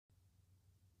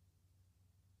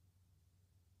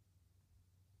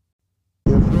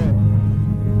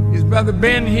Brother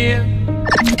Ben here.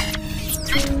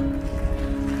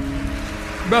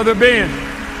 Brother Ben.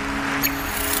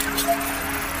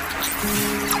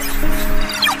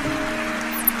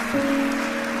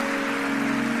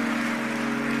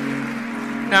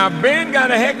 Now, Ben got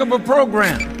a heck of a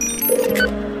program.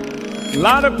 A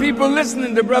lot of people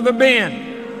listening to Brother Ben.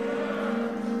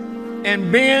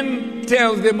 And Ben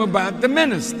tells them about the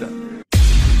minister.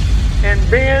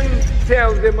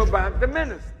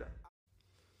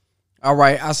 All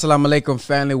right, assalamu alaikum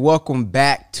family. Welcome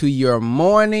back to your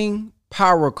morning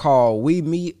power call. We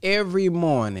meet every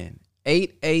morning,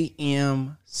 8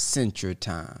 a.m. Central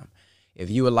Time.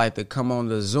 If you would like to come on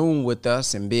the Zoom with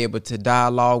us and be able to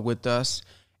dialogue with us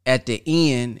at the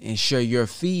end and share your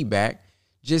feedback,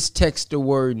 just text the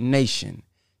word nation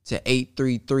to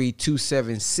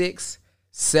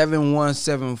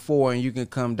 833-276-7174 and you can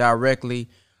come directly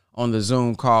on the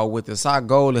Zoom call with us. Our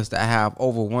goal is to have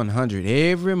over 100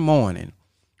 every morning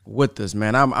with us,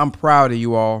 man. I'm proud of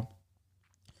you all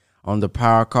on the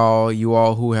power call, you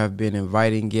all who have been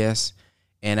inviting guests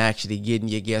and actually getting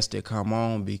your guests to come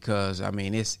on, because I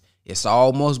mean it's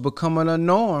almost becoming a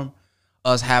norm,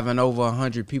 us having over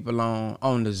 100 people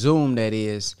on the Zoom, that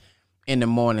is, in the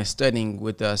morning studying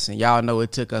with us. And y'all know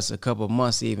it took us a couple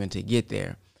months even to get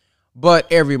there.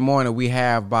 But every morning we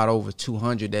have about over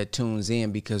 200 that tunes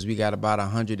in, because we got about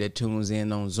 100 that tunes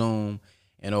in on Zoom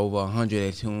and over 100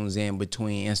 that tunes in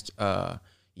between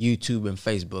YouTube and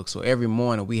Facebook. So every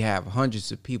morning we have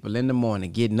hundreds of people in the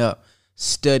morning getting up,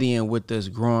 studying with us,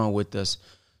 growing with us.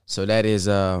 So that is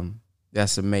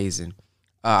that's amazing.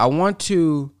 I want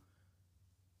to,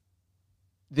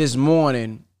 this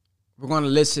morning, we're going to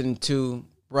listen to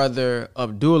Brother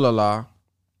Abdul.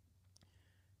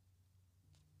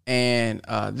 And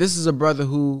this is a brother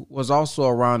who was also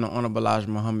around the Honorable Elijah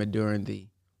Muhammad during the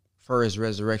first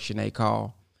resurrection they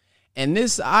call. And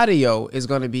this audio is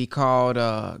going to be called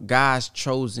God's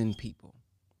Chosen People.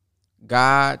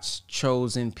 God's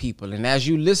Chosen People. And as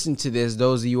you listen to this,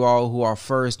 those of you all who are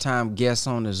first-time guests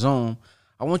on the Zoom,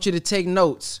 I want you to take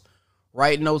notes.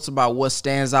 Write notes about what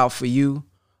stands out for you.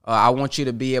 I want you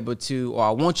to be able to, or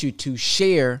I want you to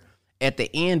share at the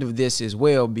end of this as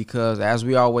well, because as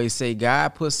we always say,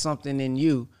 God put something in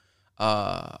you.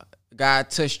 God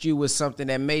touched you with something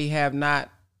that may have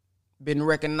not been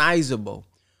recognizable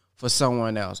for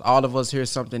someone else. All of us hear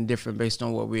something different based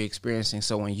on what we're experiencing.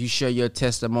 So when you share your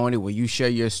testimony, when you share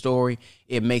your story,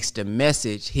 it makes the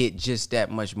message hit just that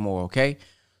much more, okay?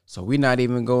 So we're not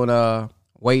even going to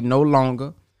wait no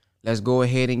longer. Let's go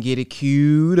ahead and get it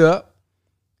queued up,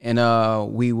 and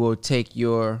we will take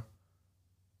your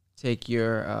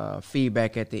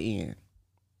feedback at the end.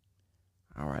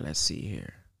 All right, let's see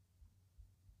here.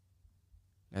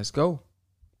 Let's go.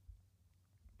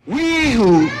 We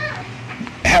who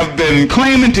have been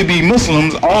claiming to be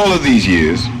Muslims all of these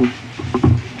years,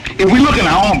 if we look in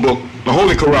our own book, the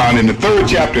Holy Quran, in the 3rd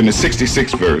chapter in the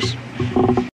 66th verse,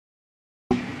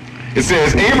 it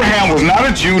says, Abraham was not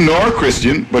a Jew nor a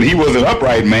Christian, but he was an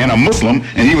upright man, a Muslim,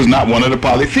 and he was not one of the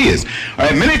polytheists. All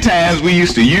right, many times we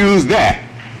used to use that.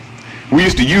 We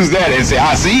used to use that and say,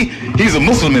 I see, he's a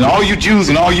Muslim and all you Jews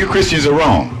and all you Christians are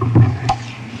wrong.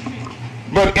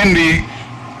 But in the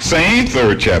same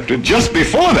 3rd chapter, just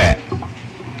before that,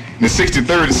 in the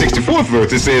 63rd and 64th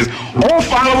verse, it says, all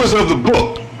followers of the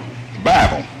book,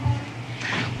 Bible,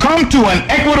 come to an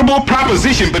equitable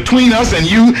proposition between us and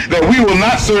you, that we will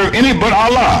not serve any but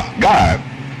Allah, God,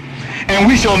 and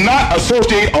we shall not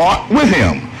associate aught with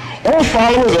him. All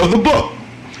followers of the book,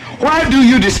 why do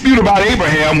you dispute about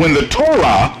Abraham when the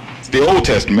Torah, the Old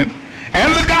Testament,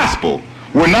 and the gospel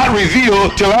were not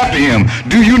revealed till after him?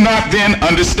 Do you not then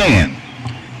understand?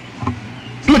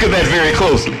 Look at that very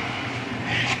closely.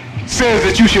 It says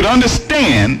that you should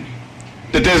understand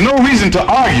that there's no reason to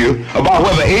argue about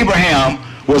whether Abraham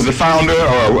was the founder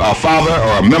or a father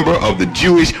or a member of the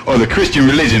Jewish or the Christian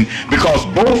religion, because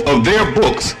both of their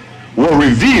books were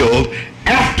revealed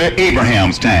after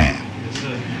Abraham's time.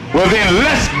 Well then,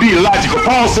 let's be logical.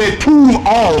 Paul said, prove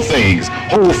all things,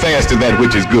 hold fast to that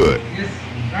which is good.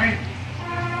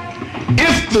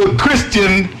 If the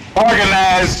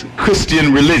organized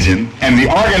Christian religion and the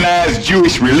organized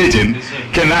Jewish religion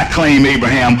cannot claim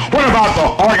Abraham, what about the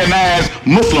organized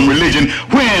Muslim religion?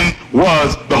 When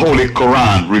was the Holy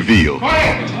Quran revealed?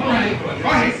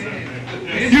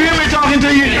 You hear me talking to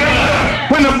you?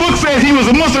 When the book says he was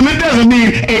a Muslim, it doesn't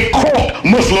mean a cult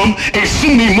Muslim, a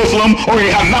Sunni Muslim, or a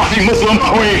Hanafi Muslim,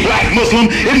 or a black Muslim.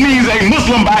 It means a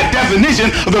Muslim by definition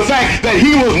of the fact that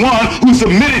he was one who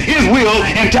submitted his will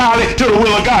entirely to the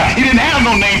will of God. He didn't have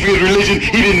no name for his religion.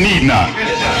 He didn't need none.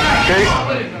 Okay?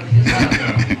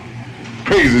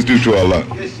 Praise is due to Allah.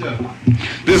 Yes, sir.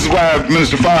 This is why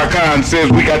Minister Farrakhan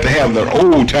says we got to have the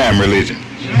old-time religion.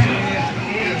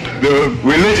 The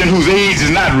religion whose age is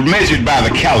not measured by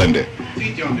the calendar,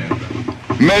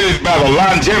 measured by the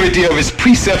longevity of its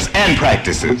precepts and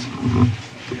practices.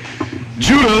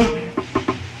 Judah,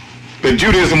 that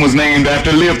Judaism was named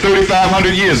after, lived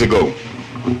 3,500 years ago.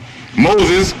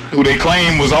 Moses, who they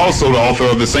claim was also the author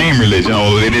of the same religion,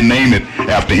 although they didn't name it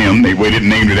after him, they waited and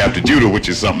named it after Judah, which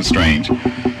is something strange,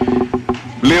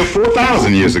 lived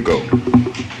 4,000 years ago.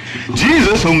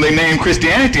 Jesus, whom they named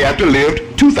Christianity after,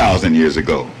 lived 2,000 years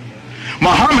ago.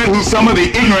 Muhammad, who some of the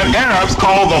ignorant Arabs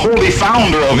call the holy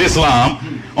founder of Islam,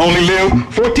 only lived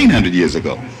 1,400 years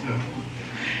ago.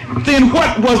 Then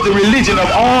what was the religion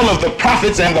of all of the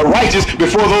prophets and the righteous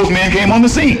before those men came on the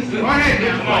scene?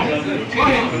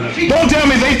 Don't tell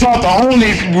me they taught the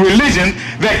only religion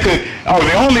that could, or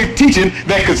the only teaching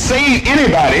that could save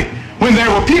anybody when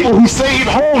there were people who saved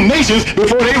whole nations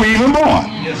before they were even born.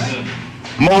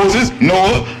 Moses,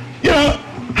 Noah, you know,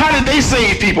 how did they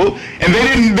save people? And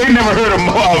they never heard of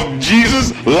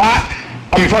Jesus,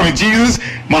 Jesus,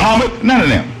 Muhammad, none of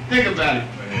them. Think about it.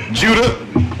 Judah,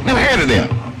 never heard of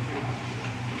them.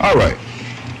 All right.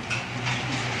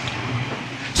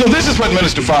 So this is what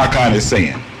Minister Farrakhan is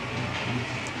saying.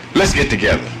 Let's get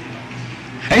together.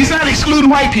 And he's not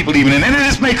excluding white people even, and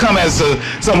this may come as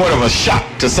somewhat of a shock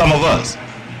to some of us.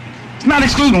 It's not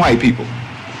excluding white people.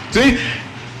 See?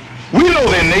 We know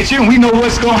their nature, and we know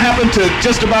what's going to happen to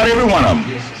just about every one of them.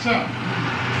 Yes, sir.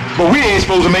 But we ain't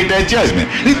supposed to make that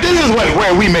judgment. This is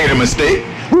where we made a mistake.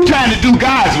 We're trying to do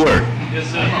God's work.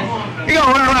 Yes, sir. You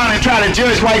don't run around and try to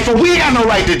judge white folk. We ain't got no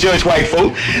right to judge white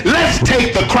folk. Let's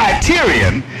take the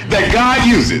criterion that God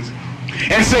uses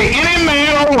and say any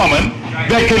man or woman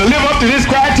that can live up to this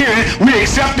criterion, we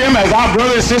accept them as our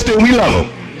brother and sister and we love them.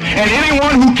 And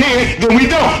anyone who can't, then we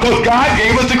don't, because God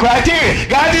gave us the criteria.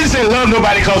 God didn't say love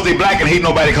nobody because they black and hate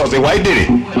nobody because they white, did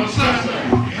he? No, sir.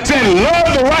 He said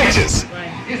love the righteous,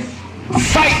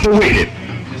 fight the wicked.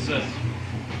 Yes, sir.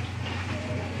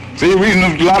 See, the reason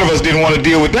a lot of us didn't want to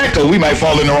deal with that because we might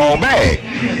fall in the wrong bag.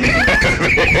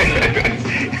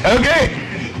 Okay?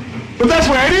 But that's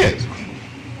where it is.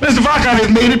 Mr. Farrakhan has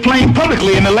made it plain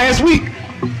publicly in the last week.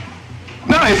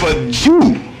 Now, if a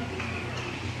Jew,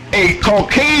 a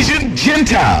Caucasian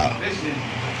Gentile,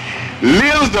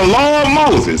 lives the law of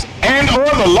Moses and or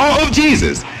the law of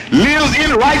Jesus, lives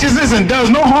in righteousness and does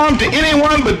no harm to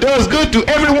anyone but does good to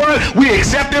everyone, we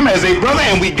accept him as a brother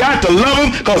and we got to love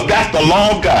him because that's the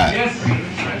law of God. Yes,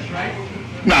 that's right.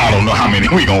 Now, I don't know how many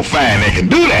we going to find that can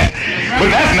do that, but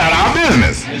that's not our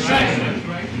business. That's right.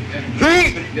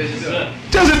 See? Yes, sir.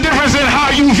 There's a difference in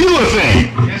how you view a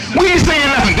thing. We ain't saying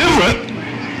nothing different.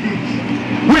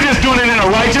 We're just doing it in a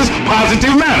righteous,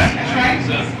 positive manner. That's right,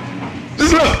 sir.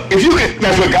 Just look, if you could,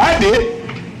 that's what God did.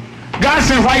 God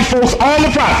sent white folks all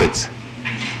the prophets.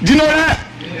 Do you know that?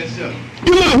 Yes, sir.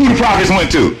 You look at who the prophets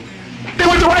went to. They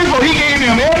went to white folks. He gave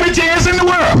them every chance in the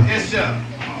world. Yes, sir.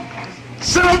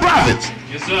 Send them prophets.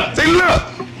 Yes, sir. Say, look,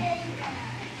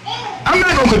 I'm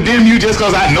not going to condemn you just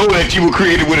because I know that you were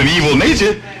created with an evil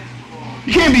nature.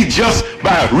 You can't be just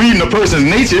by reading a person's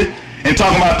nature and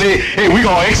talking about, hey, we're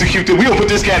going to execute this. We're going to put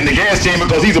this cat in the gas chamber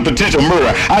because he's a potential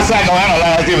murderer. I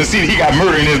psychoanalyzed him and see he got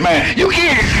murder in his mind. You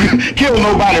can't kill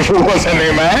nobody for what's in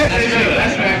their mind.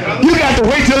 That's right, brother. You got to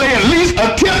wait till they at least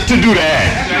attempt to do that.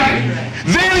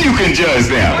 Then you can judge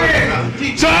them.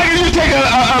 So how can you take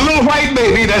a little white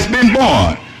baby that's been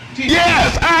born?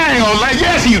 Yes, I ain't gonna lie.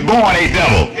 Yes, he's born a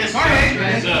devil. Yes, sir.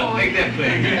 Make that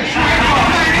plain.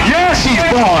 Yes, he's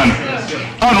born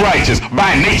unrighteous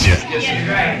by nature. Yes,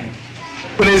 sir.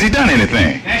 But has he done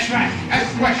anything? That's right. That's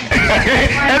the question.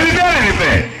 Has he done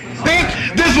anything? See,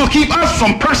 this will keep us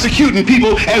from persecuting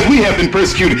people as we have been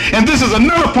persecuted. And this is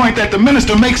another point that the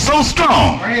minister makes so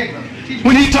strong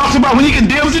when he talks about, when he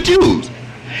condemns the Jews.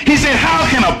 He said, how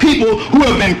can a people who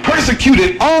have been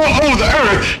persecuted all over the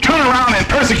earth turn around and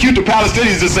persecute the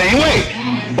Palestinians the same way?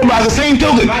 But by the same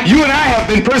token, you and I have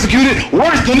been persecuted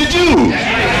worse than the Jews.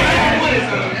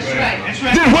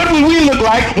 Then what will we look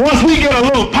like once we get a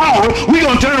little power? We're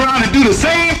going to turn around and do the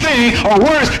same thing or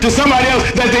worse to somebody else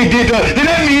that they did to us. Then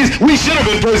that means we should have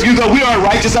been persecuted because we aren't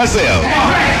righteous ourselves.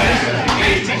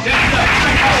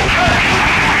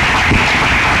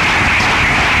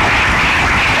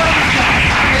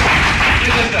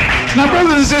 Now,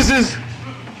 brothers and sisters,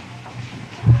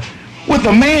 with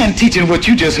a man teaching what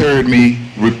you just heard me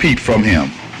repeat from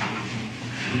him,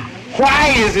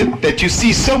 why is it that you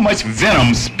see so much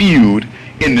venom spewed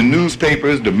in the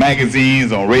newspapers, the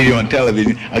magazines, on radio and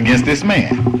television against this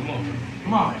man?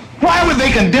 Why would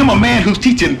they condemn a man who's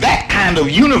teaching that kind of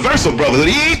universal brotherhood?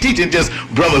 He ain't teaching just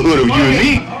brotherhood of you and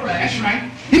me. That's right.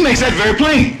 He makes that very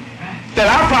plain. That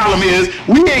our problem is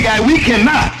we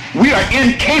are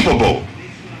incapable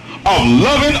of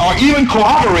loving or even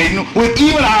cooperating with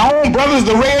even our own brothers,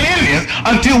 the Red Indians,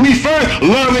 until we first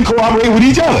love and cooperate with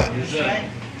each other.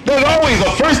 There's always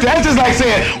a first. That's just like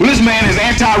saying, well, this man is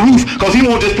anti-roof because he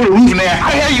won't just put a roof in there.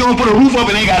 How the hell you gonna put a roof up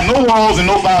and ain't got no walls and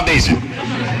no foundation?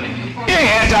 You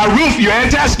ain't anti-roof, you're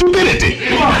anti-stupidity.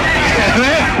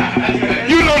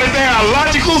 You know that there are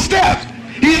logical steps.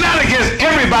 He's not against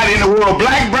everybody in the world,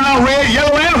 black, brown, red,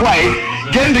 yellow, and white,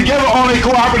 getting together on a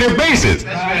cooperative basis.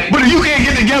 But if you can't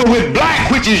get together with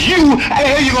black, which is you, how the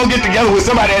hell you gonna get together with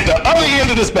somebody at the other end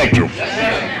of the spectrum?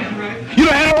 You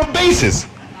don't have no basis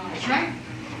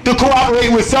to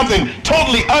cooperate with something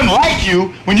totally unlike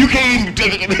you when you can't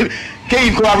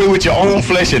cooperate with your own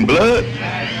flesh and blood.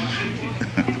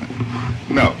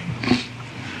 No.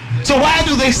 So why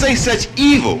do they say such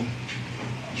evil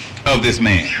of this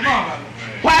man?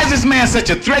 Why is this man such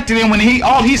a threat to them when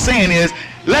all he's saying is,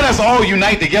 let us all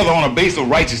unite together on a base of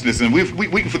righteousness, and we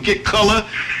can forget color,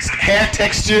 hair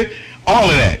texture, all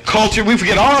of that, culture, we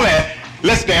forget all that.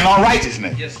 Let's stand on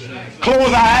righteousness. Yes, sir. Close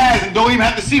our eyes and don't even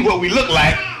have to see what we look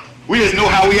like. We just know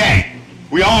how we act.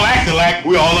 We all act alike,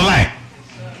 we all alike.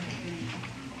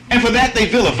 And for that they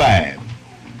vilify him.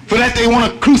 For that they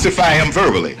want to crucify him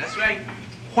verbally. That's right.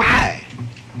 Why?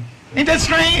 Ain't that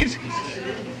strange?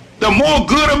 The more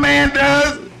good a man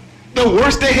does, the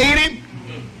worse they hate him.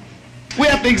 We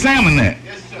have to examine that.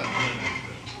 Yes, sir.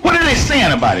 What are they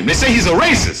saying about him? They say he's a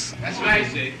racist. That's right.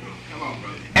 Come on,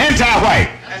 brother.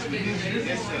 Anti-white. That's what he said.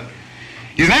 Yes, sir.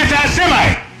 He's an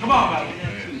anti-Semite. Come on, brother.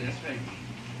 That's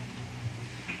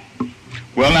right.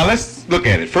 Well, now let's look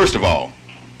at it. First of all,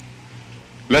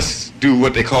 let's do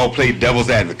what they call play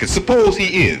devil's advocate. Suppose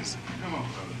he is. Come on,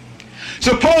 brother.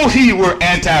 Suppose he were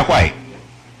anti-white.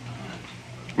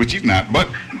 Which he's not, but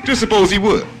just suppose he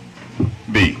would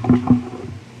be.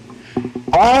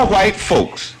 All white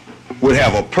folks would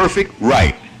have a perfect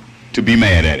right to be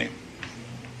mad at him.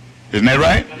 Isn't that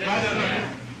right?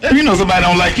 If you know somebody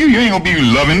don't like you, you ain't gonna be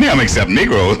loving them except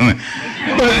Negroes. But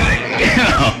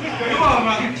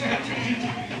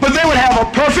they would have a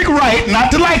perfect right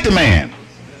not to like the man.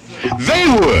 They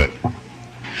would.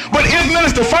 But if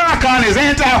Minister Farrakhan is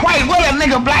anti-white, what that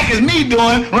nigga black as me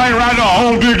doing running around on, I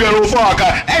don't dig that old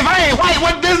Farrakhan. Hey, if I ain't white,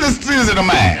 what business is it of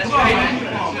mine?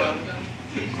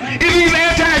 If he's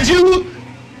anti-Jew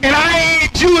and I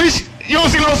ain't Jewish, you don't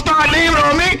see no Star David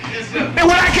on me, then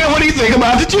what I care what he think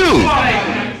about the Jews?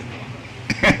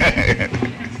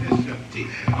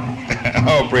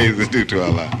 All praise is due to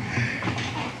Allah.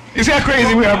 You see how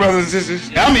crazy we are, brothers and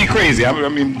sisters? I mean crazy. I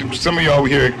mean, some of y'all were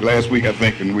here last week, I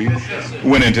think, and we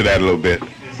went into that a little bit.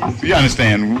 You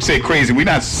understand, when we say crazy, we're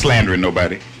not slandering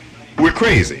nobody. We're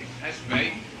crazy.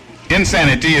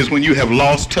 Insanity is when you have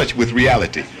lost touch with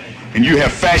reality. And you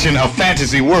have fashioned a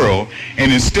fantasy world,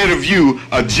 and instead of you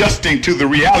adjusting to the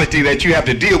reality that you have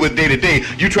to deal with day to day,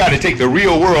 you try to take the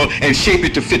real world and shape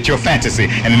it to fit your fantasy.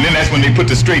 And then that's when they put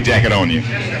the straitjacket on you.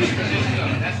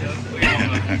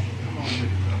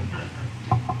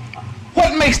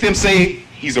 What makes them say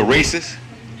he's a racist?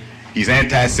 He's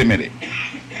anti-Semitic.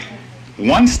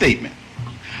 One statement.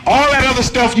 All that other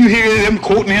stuff you hear them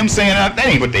quoting him saying, that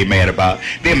ain't what they mad about.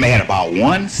 They're mad about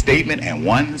one statement and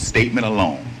one statement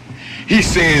alone. He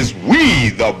says, we,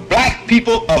 the black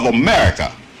people of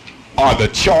America, are the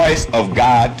choice of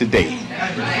God today.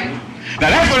 Now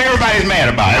that's what everybody's mad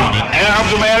about. The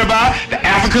Arabs are mad about it. The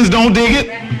Africans don't dig it.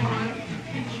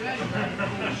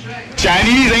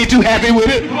 Chinese ain't too happy with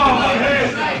it.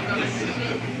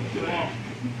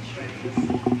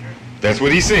 That's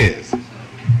what he says.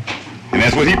 And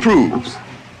that's what he proves.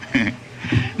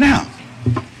 Now,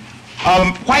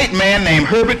 a white man named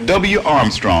Herbert W.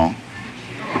 Armstrong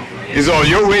is on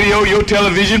your radio, your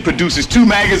television, produces 2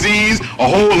 magazines, a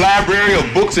whole library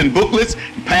of books and booklets,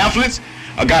 pamphlets,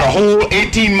 got a whole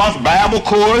 18-month Bible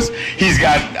course. He's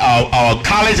got a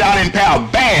college out in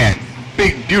a bad,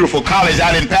 big, beautiful college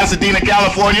out in Pasadena,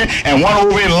 California, and one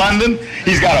over in London.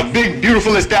 He's got a big,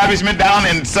 beautiful establishment down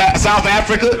in South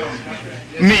Africa.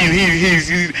 I mean,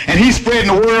 he's spreading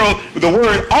the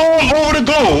word all over the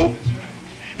globe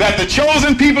that the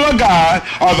chosen people of God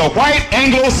are the white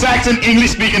Anglo-Saxon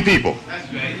English-speaking people.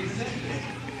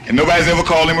 And nobody's ever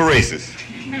called him a racist.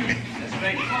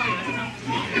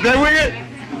 Is that weird?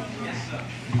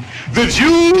 The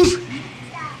Jews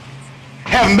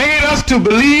have made us to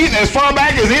believe, as far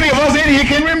back as any of us in here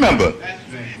can remember,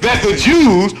 that the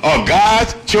Jews are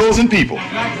God's chosen people.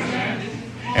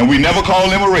 And we never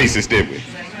called them a racist, did we?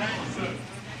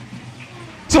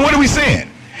 we saying?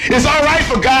 It's all right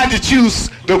for God to choose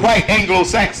the white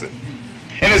Anglo-Saxon.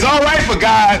 And it's all right for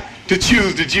God to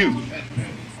choose the Jew.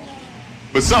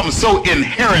 But something so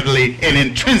inherently and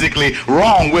intrinsically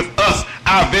wrong with us,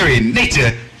 our very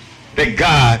nature, that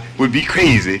God would be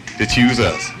crazy to choose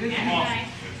us.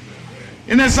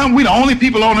 Isn't that something? We're the only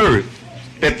people on earth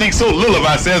that think so little of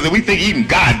ourselves that we think even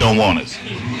God don't want us.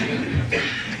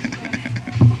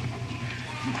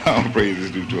 Oh, praise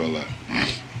is due to Allah.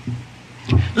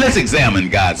 Let's examine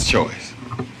God's choice.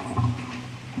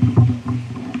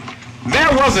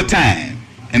 There was a time,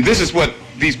 and this is what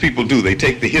these people do. They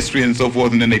take the history and so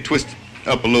forth, and then they twist it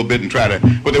up a little bit and try to,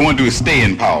 what they want to do is stay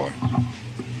in power.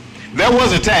 There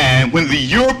was a time when the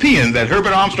Europeans that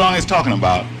Herbert Armstrong is talking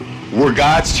about were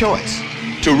God's choice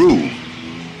to rule.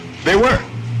 They were.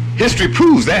 History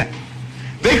proves that.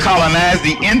 They colonized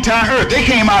the entire earth. They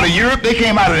came out of Europe. They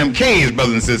came out of them caves,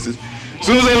 brothers and sisters. As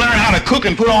soon as they learned how to cook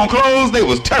and put on clothes, they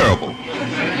was terrible.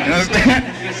 You understand?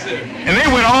 Yes, sir. And they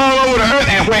went all over the earth,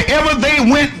 and wherever they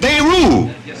went, they ruled.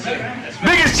 Yes, sir.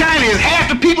 Biggest China is half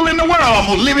the people in the world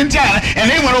almost live in China, and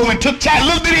they went over and took China,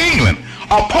 a little bit of England,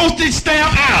 a postage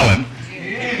stamp island,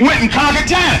 went and conquered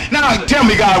China. Now tell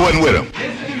me God wasn't with them.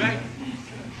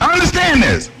 I understand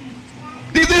this.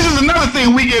 This is another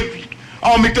thing we get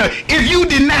all mixed up. If you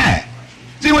deny,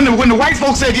 see when the white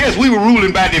folks said, yes, we were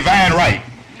ruling by divine right.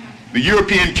 The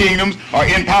European kingdoms are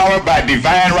in power by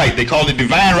divine right. They called it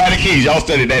divine right of kings. Y'all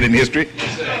studied that in history.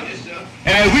 Yes, sir. Yes, sir.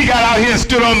 And as we got out here and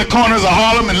stood on the corners of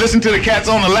Harlem and listened to the cats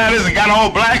on the ladders and got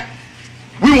all black,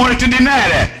 we wanted to deny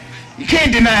that. You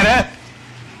can't deny that.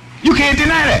 You can't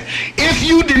deny that. If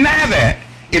you deny that,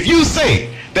 if you say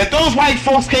that those white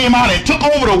folks came out and took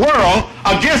over the world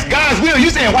against God's will,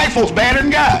 you're saying white folks better than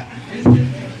God.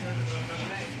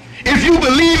 If you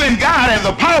believe in God and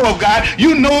the power of God,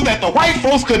 you know that the white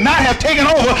folks could not have taken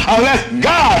over unless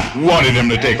God wanted them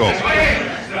to take over.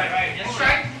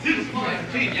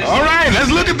 All right, let's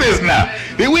look at this now.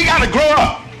 We got to grow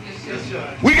up.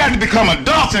 We got to become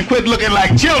adults and quit looking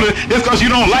like children just because you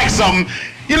don't like something.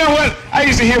 You know what? I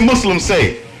used to hear Muslims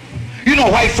say, you know,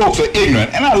 white folks are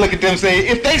ignorant. And I look at them and say,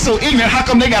 if they so ignorant, how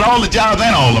come they got all the jobs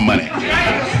and all the money? I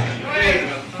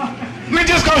mean,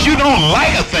 just because you don't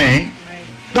like a thing,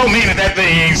 don't mean that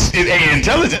thing ain't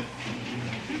intelligent.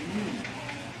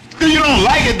 Because you don't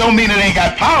like it don't mean it ain't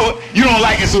got power. You don't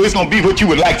like it so it's going to be what you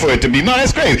would like for it to be. No,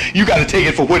 that's crazy. You got to take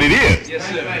it for what it is. Yes,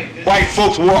 sir. White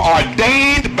folks were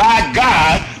ordained by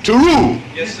God to rule.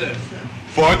 Yes, sir.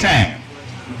 For a time.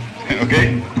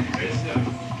 Okay?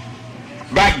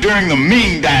 Back during the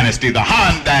Ming dynasty, the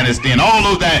Han dynasty, and all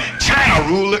those China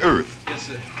ruled the earth. Yes,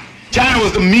 sir. China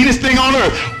was the meanest thing on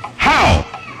earth. How?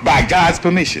 By God's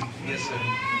permission. Yes, sir.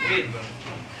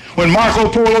 When Marco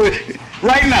Polo,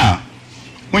 right now,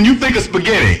 when you think of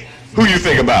spaghetti, who you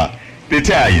think about? The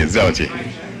Italians, don't you?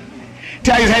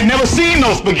 Italians had never seen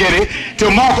no spaghetti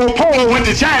till Marco Polo went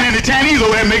to China and the Chinese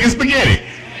over there making spaghetti.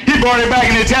 He brought it back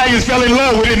and the Italians fell in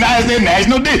love with it, now it's their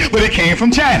national dish, but it came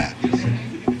from China.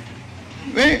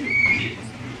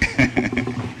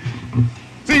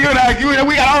 See, you and I,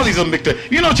 we got all these other mixed up.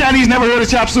 You know Chinese never heard of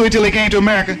chop suey till they came to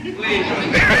America?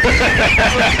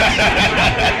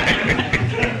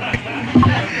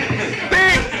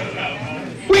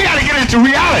 We got to get into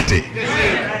reality.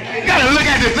 You got to look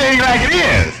at the thing like it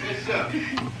is.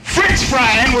 French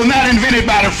frying was not invented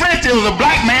by the French. It was a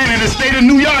black man in the state of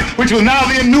New York, which was now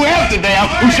in New Amsterdam,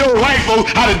 who showed white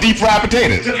folks how to deep fry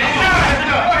potatoes.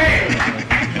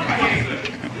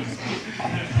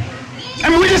 I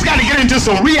mean, we just got to get into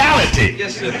some reality.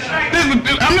 Yes, sir.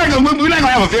 We're not going to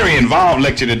have a very involved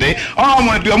lecture today. All I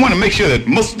want to do, I want to make sure that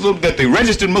that the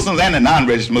registered Muslims and the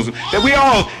non-registered Muslims, that we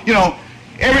all, you know,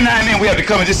 every now and then we have to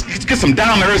come and just get some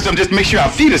down-to-earth stuff, just make sure our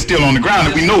feet are still on the ground,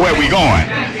 that we know where we're going.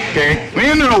 Okay? We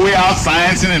ain't no way out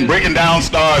sciencing and breaking down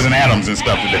stars and atoms and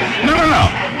stuff today. No.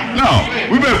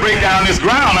 We better break down this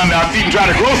ground under our feet and try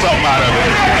to grow something out of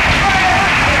it.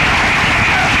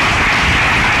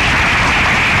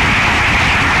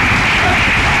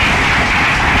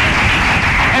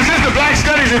 The black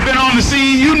studies have been on the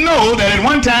scene. You know that at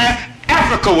one time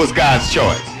Africa was God's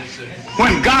choice.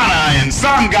 When Ghana and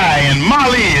Songhai and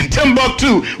Mali and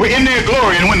Timbuktu were in their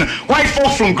glory, and when the white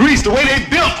folks from Greece, the way they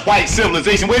built white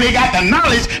civilization, where they got the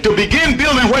knowledge to begin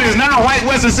building what is now white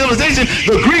Western civilization,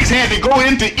 the Greeks had to go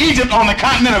into Egypt on the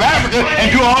continent of Africa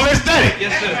and do all their study.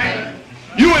 Yes, sir.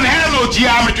 You wouldn't have no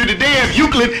geometry today if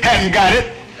Euclid hadn't got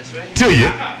it to you.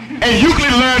 And Euclid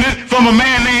learned it from a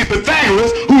man named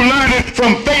Pythagoras, who learned it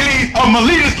from Thales of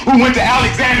Miletus, who went to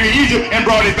Alexandria, Egypt, and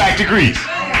brought it back to Greece.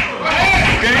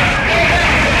 Okay?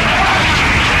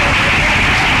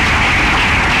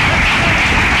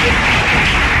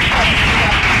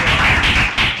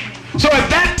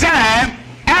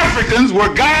 Africans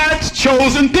were God's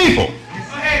chosen people.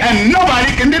 And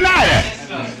nobody can deny that.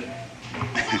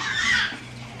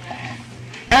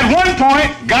 At one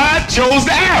point, God chose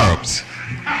the Arabs.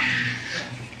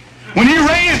 When he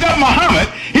raised up Muhammad,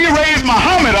 he raised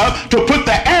Muhammad up to put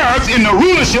the Arabs in the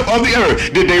rulership of the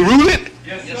earth. Did they rule it?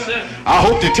 Yes, sir. I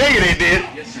hope to tell you they did.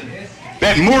 Yes, sir.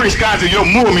 That Moorish concept, your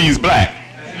Moor means black.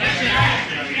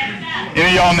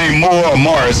 Any of y'all named Moore or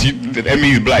Morris, that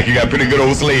means black. You got a pretty good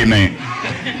old slave name.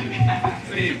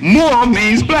 Moor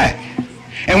means black.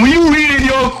 And when you read in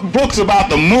your books about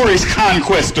the Moorish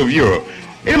conquest of Europe,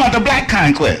 it's about the black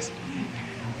conquest.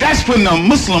 That's when the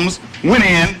Muslims went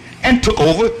in and took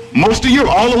over most of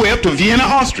Europe, all the way up to Vienna,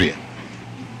 Austria.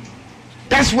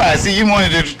 That's why, see, you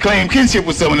wanted to claim kinship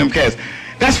with some of them cats.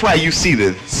 That's why you see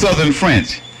the Southern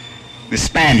French, the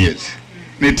Spaniards,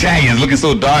 the Italians looking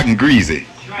so dark and greasy.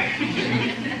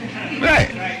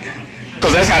 Right.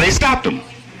 Because that's how they stopped them.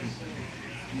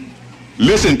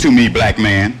 Listen to me, black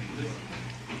man.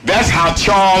 That's how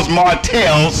Charles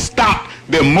Martel stopped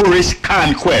the Moorish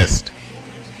conquest.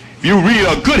 If you read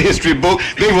a good history book,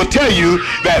 they will tell you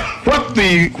that what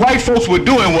the white folks were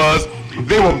doing was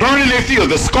they were burning their fields,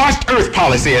 the scorched earth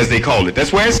policy as they called it.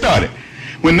 That's where it started.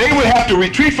 When they would have to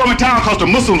retreat from a town because the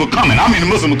Muslims were coming. I mean, the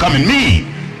Muslims were coming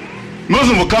mean.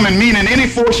 Muslims were coming mean in any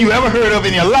force you ever heard of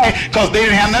in your life because they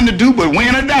didn't have nothing to do but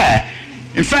win or die.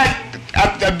 In fact,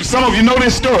 some of you know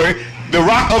this story. The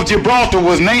Rock of Gibraltar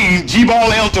was named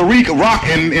Jibal el-Tariq Rock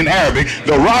in Arabic,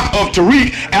 the Rock of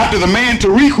Tariq, after the man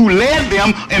Tariq who led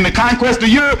them in the conquest of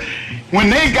Europe. When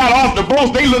they got off the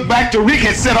boats, they looked back. Tariq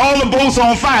had set all the boats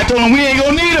on fire, told them we ain't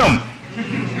gonna need them.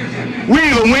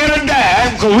 We either win or die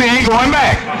because we ain't going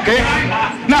back. Okay?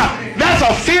 Now, that's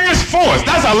a fierce force.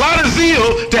 That's a lot of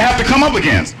zeal to have to come up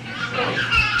against.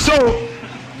 So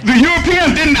the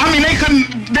Europeans didn't, I mean,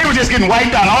 they were just getting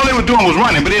wiped out. All they were doing was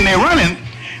running. But in their running,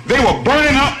 they were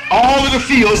burning up all of the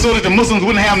fields so that the Muslims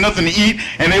wouldn't have nothing to eat,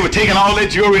 and they were taking all their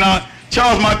jewelry and all.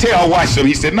 Charles Martel watched them.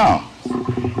 He said, no,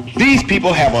 these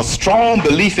people have a strong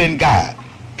belief in God.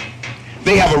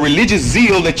 They have a religious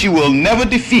zeal that you will never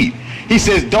defeat. He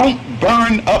says, don't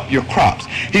burn up your crops.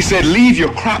 He said, leave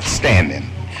your crops standing.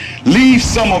 Leave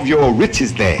some of your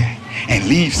riches there, and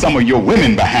leave some of your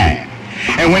women behind.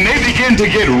 And when they begin to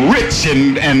get rich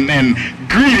and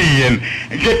greedy and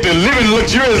get to live a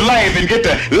luxurious life and get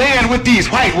to land with these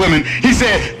white women, he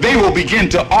said they will begin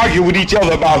to argue with each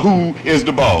other about who is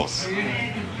the boss. You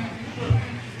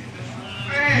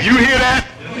hear that?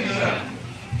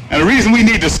 And the reason we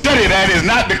need to study that is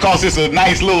not because it's a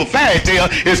nice little fairy tale,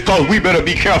 it's because we better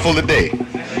be careful today.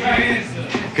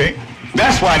 Okay?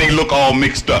 That's why they look all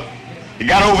mixed up. They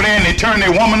got over there and they turned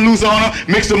their woman loose on her,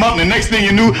 mixed them up, and the next thing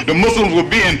you knew, the Muslims were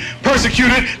being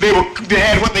persecuted. They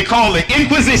had what they call the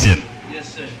Inquisition. Yes,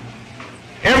 sir.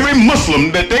 Every Muslim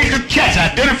that they could catch,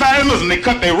 identified as Muslim, they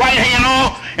cut their right hand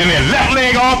off and their left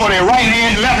leg off, or their right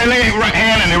hand, left leg, right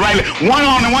hand, and their right leg, one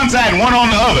on the one side and one on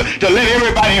the other, to let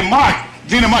everybody mark.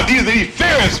 These are these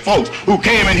fierce folks who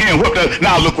came in here and whooped us.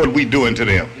 Now look what we doing to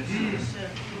them.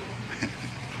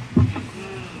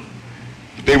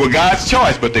 They were God's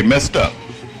choice, but they messed up.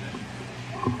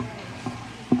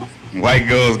 White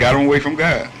girls got them away from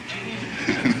God.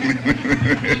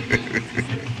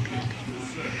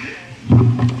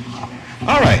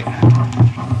 All right.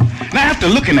 Now, after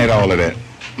looking at all of that,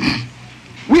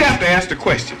 we have to ask the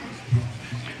question.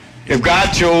 If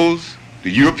God chose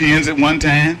the Europeans at one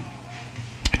time,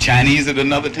 the Chinese at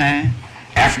another time,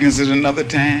 Africans at another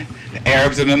time, the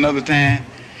Arabs at another time,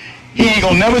 he ain't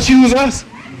gonna never choose us.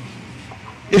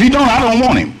 If he don't, I don't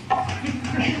want him.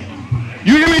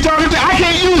 You hear me talking to him? I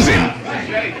can't use him.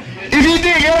 If he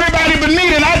dig everybody but me,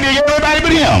 then I dig everybody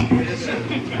but him.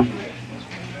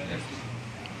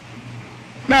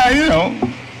 Now, you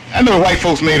know, I know white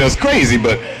folks made us crazy,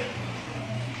 but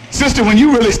sister, when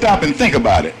you really stop and think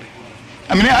about it,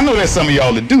 I mean, I know there's some of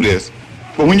y'all that do this,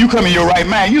 but when you come in your right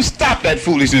mind, you stop that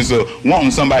foolishness of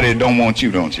wanting somebody that don't want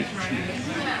you, don't you?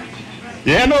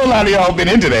 Yeah, I know a lot of y'all been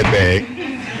into that bag.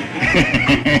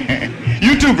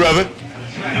 You too, brother.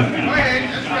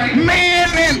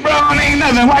 Man, bro, ain't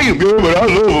nothing. Why you good? But I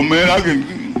love him, man.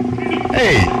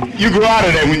 Hey, you grow out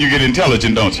of that when you get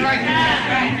intelligent, don't you?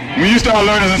 When you start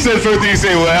learning and say the first thing you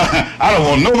say, well, I don't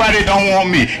want nobody that don't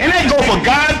want me. And that go for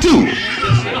God too.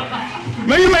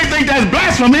 Now you may think that's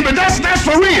blasphemy, but that's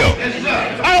for real.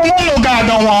 I don't want no God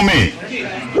don't want me.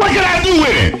 What can I do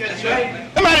with it?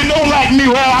 Somebody don't like me,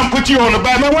 well, I'll put you on the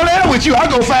back. Man, what the hell with you? I'll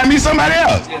go find me somebody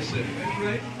else.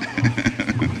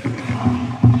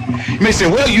 You may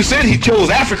say, well, you said he chose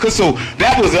Africa, so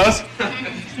that was us.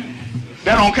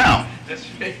 That don't count.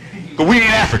 Because But we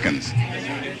ain't Africans.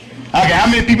 Okay, how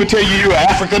many people tell you you're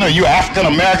African or you're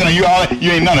African American or you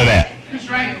ain't none of that? That's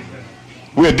right.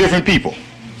 We're different people.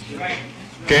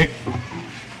 Okay?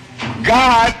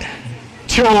 God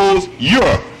chose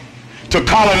Europe to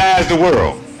colonize the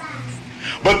world.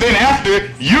 But then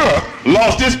after Europe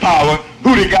lost its power,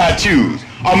 who did God choose?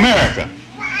 America.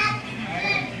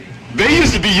 They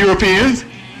used to be Europeans.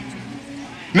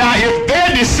 Now, if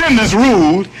their descendants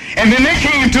ruled, and then they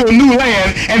came to a new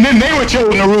land, and then they were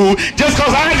chosen to rule, just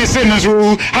because our descendants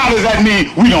ruled, how does that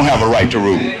mean we don't have a right to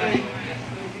rule?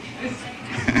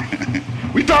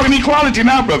 We're talking equality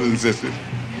now, brothers and sisters.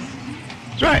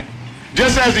 That's right.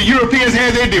 Just as the Europeans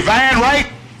had their divine right,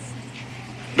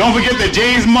 don't forget that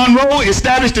James Monroe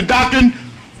established the doctrine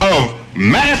of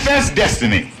manifest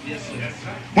destiny.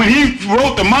 When he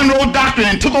wrote the Monroe Doctrine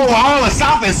and took over all of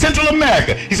South and Central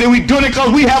America, he said, we're doing it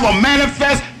because we have a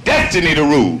manifest destiny to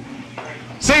rule.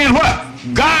 Saying what?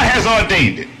 God has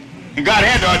ordained it. And God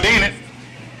had to ordain it.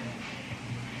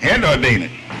 Had to ordain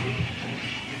it.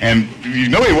 And you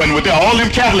know he wasn't with all them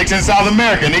Catholics in South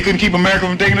America, and they couldn't keep America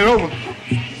from taking it over.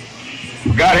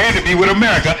 God had to be with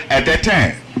America at that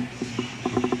time.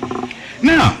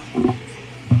 Now,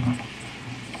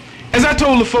 as I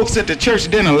told the folks at the church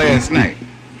dinner last night,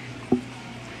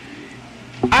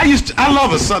 I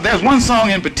love a song. There's one song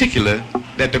in particular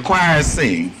that the choirs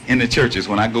sing in the churches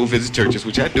when I go visit churches,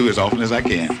 which I do as often as I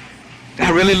can, that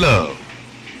I really love.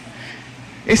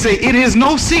 They say, it is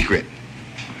no secret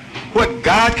what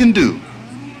God can do.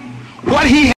 What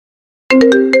he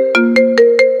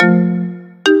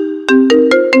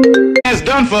has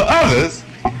done for others,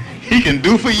 he can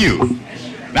do for you.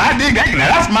 Now, I dig that. Now,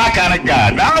 that's my kind of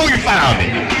God. Now, I know we found it.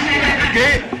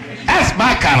 Okay? That's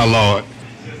my kind of Lord.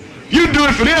 You do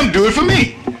it for them, do it for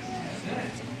me.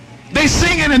 They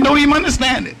sing it and don't even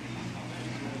understand it.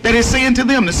 That is saying to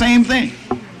them the same thing.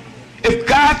 If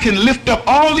God can lift up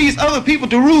all these other people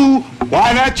to rule,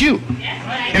 why not you?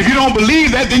 If you don't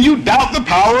believe that, then you doubt the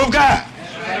power of God.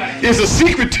 It's a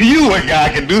secret to you what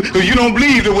God can do, because you don't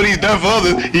believe that what he's done for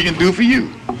others, he can do for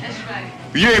you.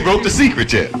 You ain't broke the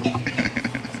secret yet.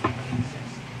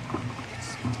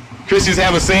 Christians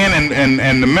have a saying,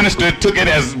 and the minister took it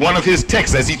as one of his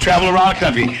texts as he traveled around the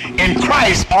country. In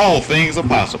Christ, all things are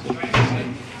possible.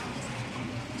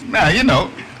 Now, you know,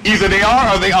 either they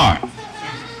are or they aren't.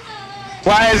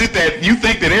 Why is it that you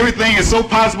think that everything is so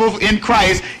possible in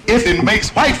Christ if it makes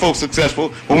white folks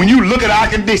successful? But when you look at our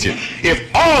condition, if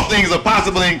all things are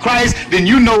possible in Christ, then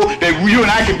you know that you and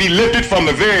I can be lifted from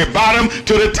the very bottom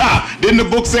to the top. Didn't the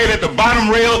book say that the bottom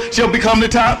rail shall become the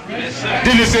top? Yes,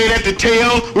 didn't it say that the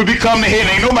tail will become the head?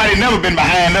 Ain't nobody never been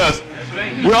behind us.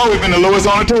 We've always been the lowest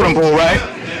on the totem pole, right?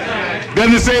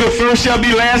 Doesn't it say the first shall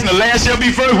be last and the last shall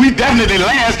be first? We definitely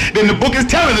last. Then the book is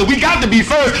telling us we got to be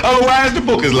first, otherwise the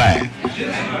book is lying.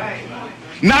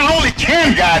 Not only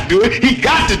can God do it, he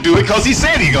got to do it because he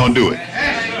said he's going to do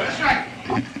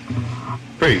it.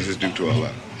 Praise is due to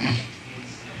Allah.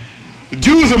 The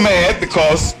Jews are mad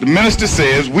because the minister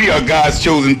says we are God's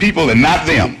chosen people and not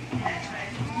them.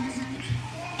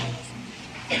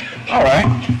 All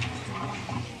right.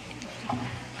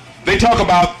 They talk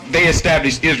about they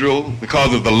established Israel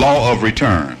because of the law of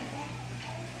return.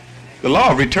 The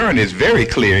law of return is very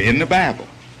clear in the Bible.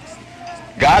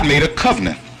 God made a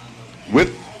covenant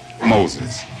with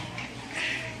Moses.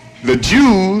 The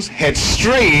Jews had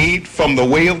strayed from the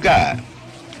way of God.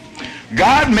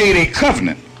 God made a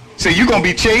covenant. Say, you're going to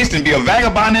be chased and be a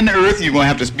vagabond in the earth. You're going to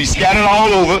have to be scattered all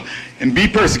over and be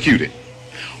persecuted.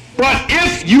 But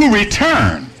if you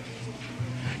return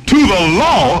to the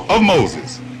law of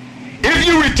Moses, if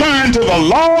you return to the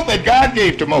law that God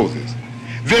gave to Moses,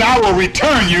 then I will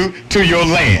return you to your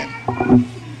land.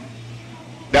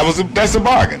 That's a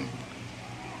bargain.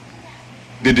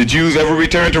 Did the Jews ever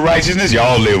return to righteousness?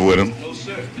 Y'all live with them. No,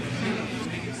 sir.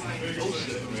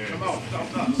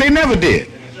 They never did.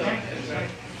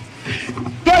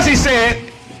 Plus he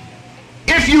said,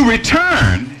 if you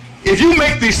return, if you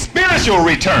make the spiritual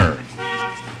return,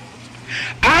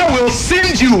 I will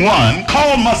send you one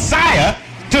called Messiah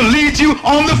to lead you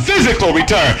on the physical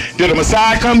return. Did the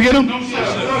Messiah come get them? No,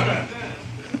 sir.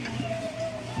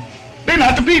 They're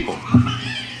not the people.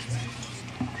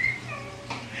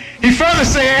 He further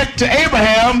said to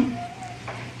Abraham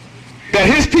that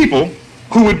his people,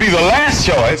 who would be the last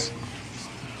choice,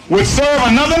 would serve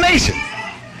another nation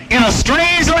in a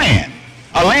strange land,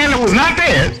 a land that was not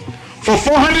theirs, for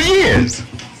 400 years.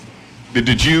 Did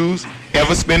the Jews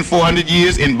ever spend 400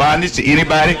 years in bondage to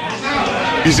anybody?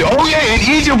 You say, oh yeah, in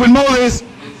Egypt with Moses.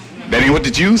 That ain't what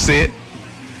the Jews said.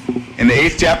 In the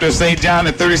 8th chapter of St. John,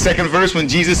 the 32nd verse, when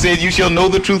Jesus said, you shall know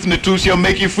the truth and the truth shall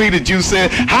make you free, the Jews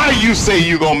said, how you say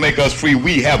you're going to make us free?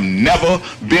 We have never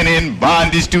been in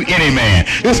bondage to any man.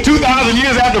 It's 2,000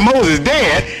 years after Moses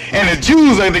dead, and the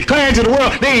Jews are declaring to the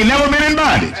world they ain't never been in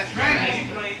bondage.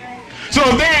 So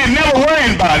if they ain't never were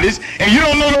in bondage, and you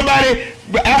don't know nobody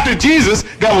after Jesus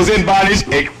that was in bondage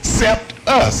except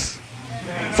us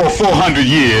for 400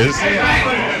 years,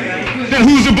 then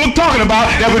who's the book talking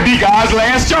about that would be God's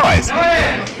last choice?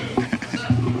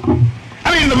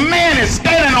 I mean, the man is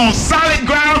standing on solid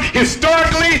ground,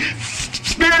 historically,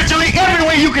 spiritually, every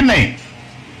way you can name.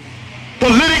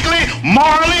 Politically,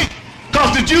 morally,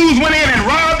 because the Jews went in and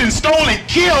robbed and stole and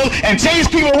killed and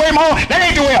chased people away from home. That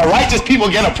ain't the way a righteous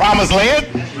people get a promised land.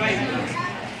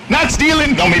 Not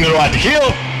stealing, don't mean they don't have to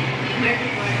kill.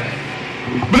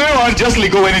 But they don't unjustly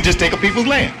go in and just take a people's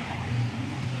land.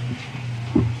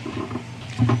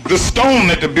 The stone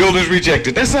that the builders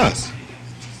rejected, that's us.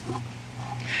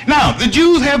 Now, the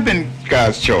Jews have been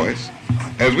God's choice,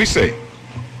 as we say,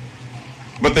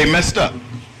 but they messed up.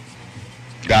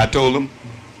 God told them,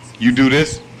 you do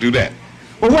this, do that.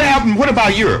 Well, what happened? What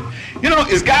about Europe? You know,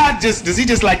 does he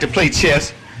just like to play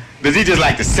chess? Does he just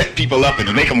like to set people up and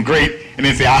to make them great and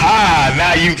then say, aha,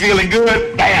 now you feeling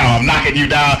good? Bam, I'm knocking you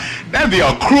down. That'd be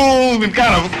a cruel and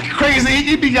kind of crazy.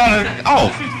 He'd be kind of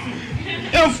off.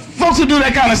 You know, folks who do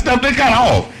that kind of stuff, they're kind of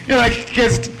off. You know, like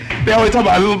kids, they always talk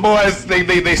about little boys,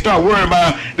 they start worrying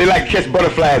about, they like to catch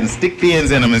butterflies and stick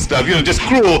pins in them and stuff. You know, just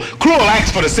cruel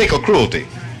acts for the sake of cruelty.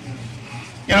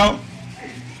 You know,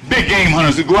 big game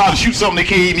hunters who go out and shoot something they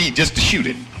can't even eat just to shoot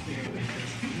it.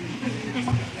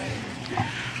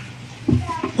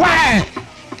 Why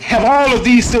have all of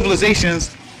these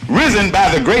civilizations risen by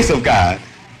the grace of God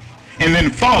and then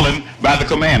fallen by the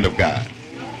command of God?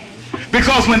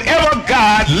 Because whenever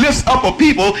God lifts up a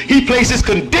people, he places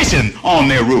condition on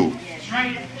their rule.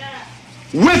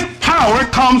 With power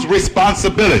comes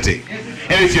responsibility.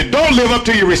 And if you don't live up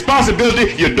to your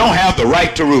responsibility, you don't have the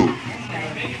right to rule.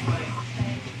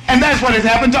 And that's what has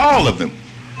happened to all of them.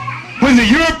 When the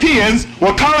Europeans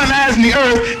were colonizing the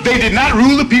earth, they did not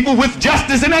rule the people with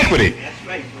justice and equity.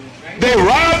 They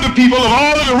robbed the people of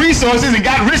all of the resources and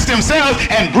got rich themselves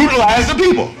and brutalized the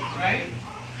people.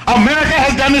 America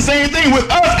has done the same thing with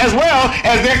us as well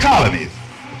as their colonies.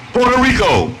 Puerto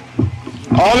Rico,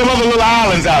 all the other little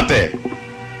islands out there.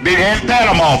 They had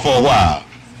Panama for a while.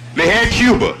 They had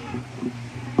Cuba,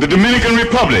 the Dominican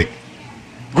Republic,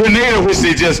 Grenada, which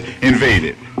they just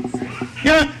invaded.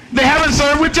 Yeah, they haven't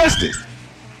served with justice.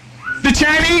 The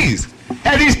Chinese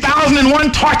had these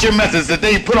 1,001 torture methods that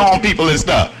they put on people and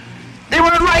stuff. They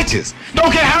weren't righteous.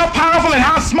 Don't care how powerful and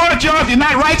how smart you are, if you're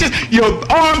not righteous, your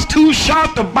arm's too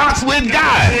sharp to box with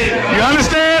God. You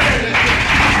understand?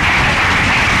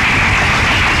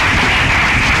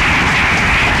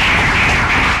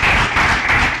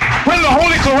 When the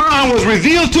Holy Quran was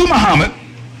revealed to Muhammad,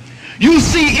 you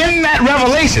see in that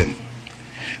revelation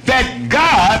that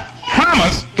God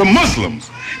promised the Muslims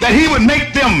that he would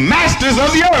make them masters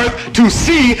of the earth to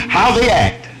see how they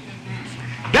act.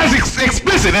 That's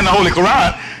explicit in the Holy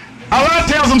Quran. Allah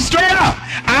tells them straight up,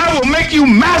 I will make you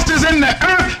masters in the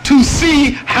earth to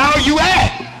see how you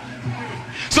act.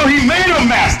 So he made them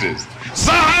masters,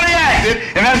 saw how they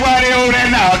acted, and that's why they over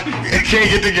there now can't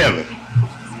get together.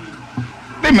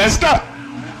 They messed up.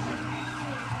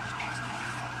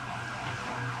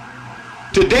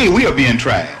 Today we are being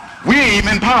tried. We ain't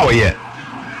even in power yet.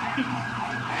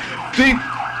 See,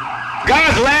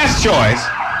 God's last choice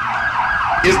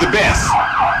is the best.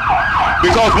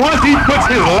 Because once he puts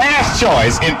his last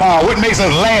choice in power, what makes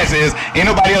us last is ain't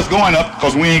nobody else going up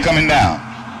because we ain't coming down.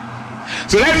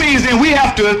 So that means that we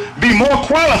have to be more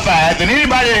qualified than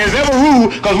anybody that has ever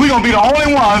ruled, because we're going to be the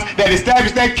only ones that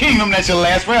establish that kingdom that shall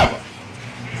last forever.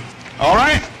 All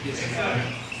right?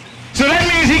 So that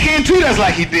means he can't treat us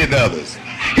like he did the others.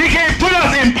 He can't put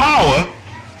us in power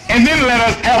and then let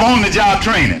us have on-the-job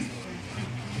training.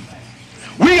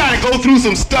 We got to go through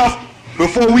some stuff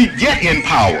before we get in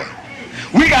power.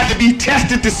 We got to be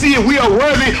tested to see if we are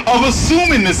worthy of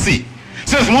assuming the seat.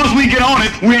 Since once we get on it,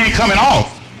 we ain't coming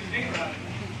off.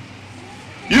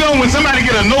 You know, when somebody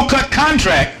get a no-cut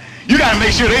contract, you got to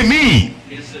make sure they mean.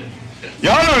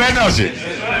 Y'all know that, don't you?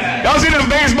 Y'all see them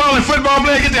baseball and football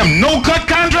players get them no-cut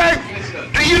contract?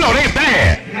 You know they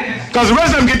bad. Because the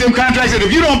rest of them get them contracts that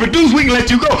if you don't produce, we can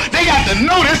let you go. They got to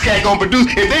know this cat going to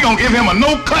produce if they going to give him a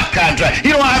no-cut contract.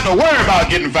 He don't have to worry about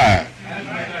getting fired.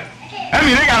 I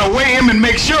mean, they got to weigh him and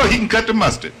make sure he can cut the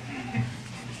mustard.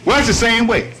 Well, it's the same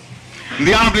way.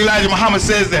 The Honorable Elijah Muhammad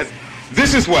says that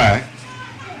this is why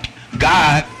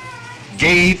God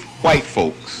gave white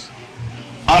folks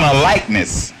on a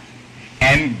likeness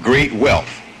and great wealth,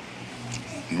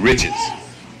 riches.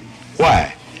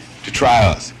 Why? To try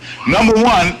us. Number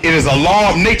one, it is a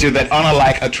law of nature that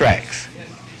unalike attracts.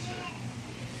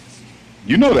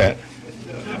 You know that.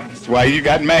 That's why you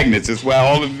got magnets. That's why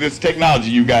all of this technology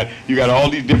you got all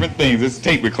these different things. This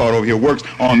tape recorder over here works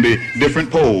on the different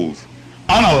poles.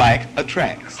 Unalike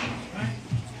attracts.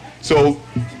 So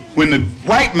when the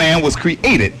white man was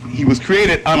created, he was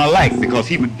created unalike because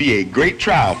he would be a great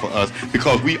trial for us,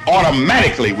 because we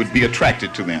automatically would be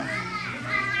attracted to them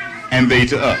and they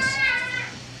to us.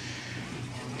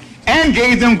 And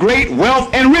gave them great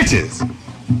wealth and riches.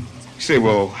 You say,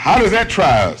 well, how does that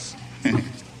try us?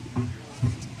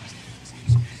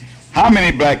 How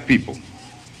many black people,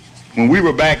 when we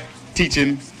were back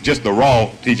teaching, just the raw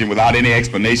teaching without any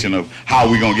explanation of how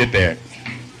we're going to get there,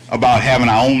 about having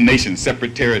our own nation,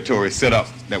 separate territory set up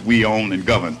that we own and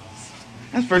govern,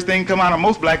 that's the first thing come out of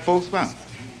most black folks' mouth.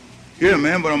 Yeah,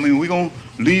 man, but I mean, we're going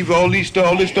to leave all this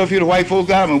stuff here the white folks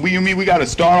got. I mean, we got to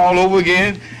start all over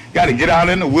again. Got to get out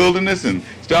in the wilderness and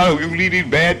start, we leave these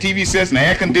bad TV sets and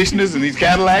air conditioners and these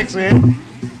Cadillacs in.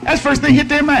 That's the first thing hit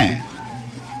their mind,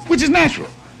 which is natural.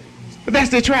 But that's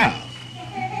their trial.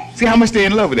 See how much they're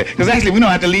in love with that. Because actually, we don't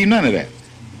have to leave none of that.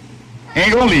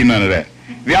 Ain't going to leave none of that.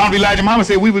 The Honorable Elijah Muhammad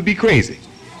said we would be crazy.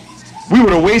 We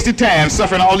would have wasted time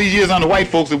suffering all these years under white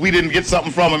folks if we didn't get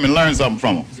something from them and learn something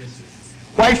from them.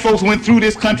 White folks went through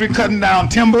this country cutting down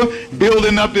timber,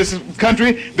 building up this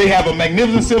country. They have a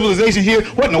magnificent civilization here.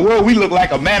 What in the world we look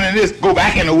like? A man in this, go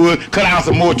back in the wood, cut down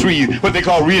some more trees, what they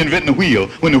call reinventing the wheel,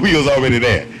 when the wheel's already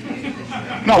there.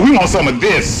 No, we want some of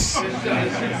this.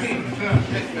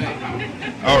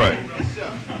 All right.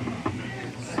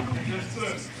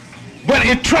 But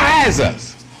it tries us.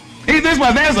 This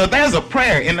one, there's a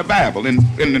prayer in the Bible, in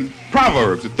the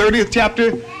Proverbs, the 30th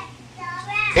chapter,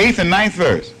 8th and 9th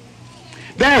verse.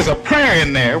 There's a prayer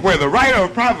in there where the writer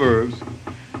of Proverbs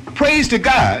prays to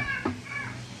God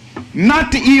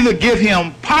not to either give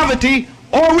him poverty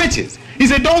or riches. He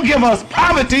said, don't give us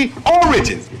poverty or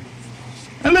riches.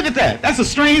 And look at that. That's a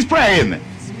strange prayer, isn't it?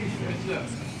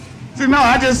 See, no,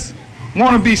 I just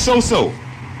want to be so-so.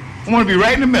 I want to be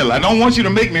right in the middle. I don't want you to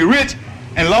make me rich,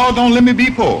 and Lord, don't let me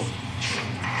be poor.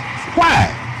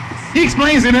 Why? He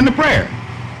explains it in the prayer.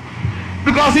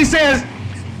 Because he says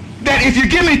that if you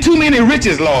give me too many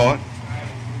riches, Lord,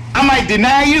 I might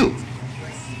deny you.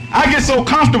 I get so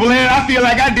comfortable in it, I feel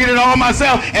like I did it all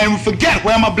myself and forget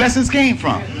where my blessings came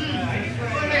from.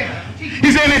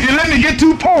 He said, if you let me get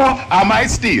too poor, I might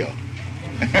steal.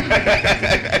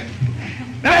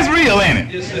 That's real,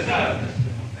 ain't it?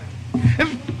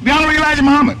 The Honorable Elijah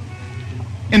Muhammad,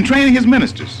 in training his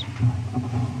ministers,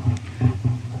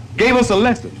 gave us a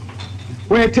lesson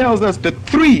where it tells us the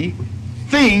 3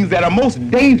 things that are most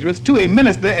dangerous to a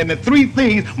minister and the 3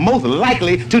 things most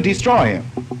likely to destroy him.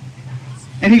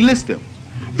 And he lists them: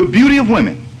 the beauty of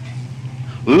women,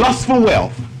 lust for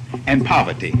wealth, and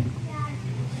poverty.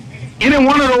 Any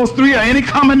one of those 3 or any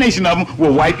combination of them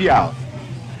will wipe you out.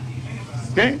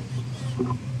 Okay?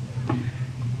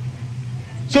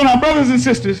 So now, brothers and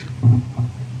sisters,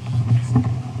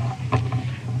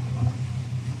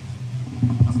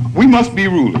 we must be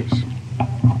rulers.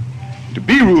 To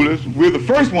be rulers, we're the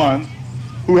first ones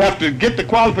who have to get the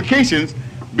qualifications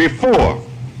before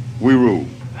we rule.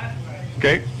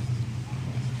 Okay?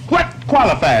 What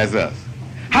qualifies us?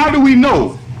 How do we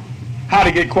know how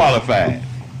to get qualified?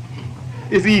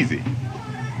 It's easy.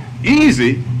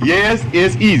 Easy? Yes,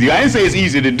 it's easy. I didn't say it's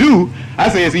easy to do. I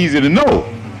say it's easy to know.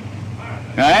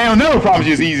 Now, I don't never promise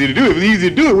you it's easy to do. If it was easy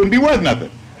to do, it wouldn't be worth nothing.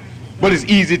 But it's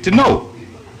easy to know.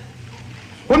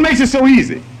 What makes it so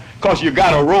easy? Because you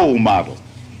got a role model.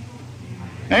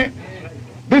 Eh?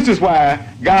 This is why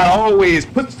God always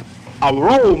puts a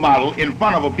role model in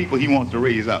front of a people he wants to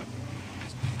raise up.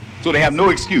 So they have no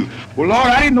excuse. Well, Lord,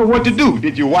 I didn't know what to do.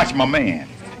 Did you watch my man?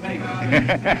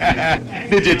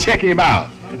 Did you check him out?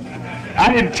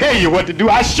 I didn't tell you what to do.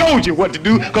 I showed you what to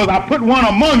do because I put one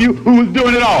among you who was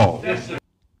doing it all.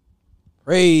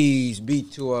 Praise be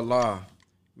to Allah.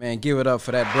 Man, give it up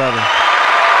for that brother.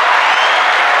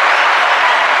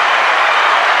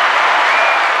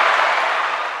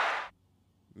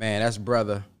 Man, that's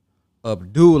brother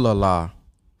Abdul,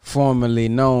 formerly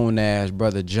known as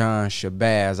brother John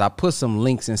Shabazz. I put some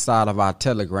links inside of our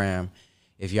Telegram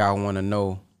if y'all want to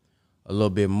know a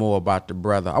little bit more about the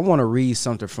brother. I want to read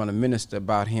something from the minister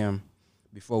about him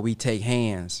before we take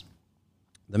hands.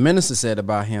 The minister said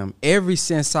about him, ever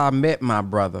since I met my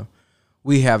brother,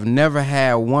 we have never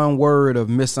had one word of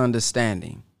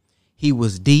misunderstanding. He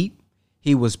was deep.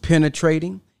 He was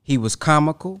penetrating. He was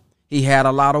comical. He had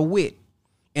a lot of wit.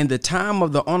 In the time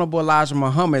of the Honorable Elijah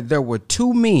Muhammad, there were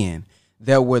 2 men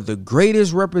that were the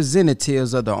greatest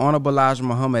representatives of the Honorable Elijah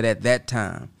Muhammad at that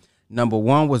time. Number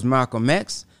 1 was Malcolm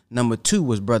X. Number 2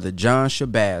 was Brother John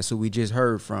Shabazz, who we just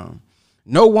heard from.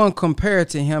 No one compared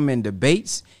to him in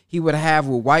debates he would have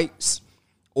with whites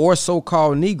or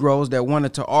so-called Negroes that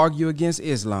wanted to argue against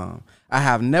Islam. I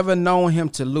have never known him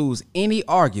to lose any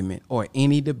argument or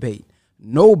any debate.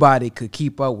 Nobody could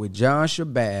keep up with John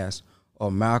Shabazz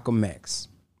or Malcolm X.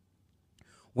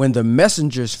 When the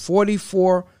messengers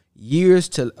 44 years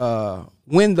to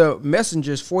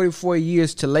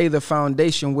lay the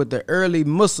foundation with the early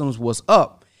Muslims was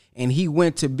up, and he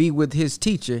went to be with his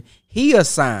teacher, he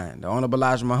assigned, the Honorable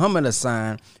Elijah Muhammad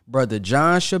assigned Brother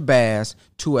John Shabazz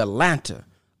to Atlanta,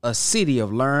 a city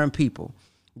of learned people.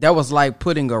 That was like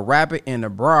putting a rabbit in a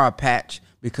briar patch,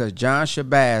 because John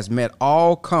Shabazz met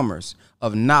all comers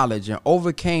of knowledge and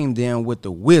overcame them with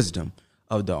the wisdom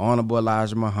of the Honorable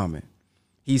Elijah Muhammad.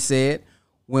 He said,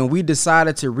 when we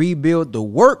decided to rebuild the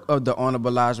work of the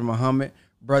Honorable Elijah Muhammad,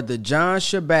 Brother John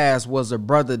Shabazz was a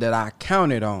brother that I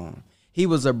counted on. He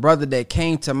was a brother that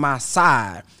came to my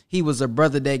side. He was a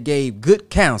brother that gave good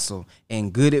counsel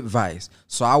and good advice.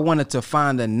 So I wanted to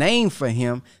find a name for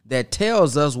him that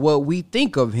tells us what we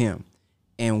think of him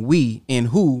and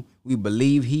who we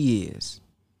believe he is.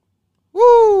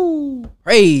 Woo!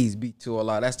 Praise be to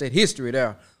Allah. That's that history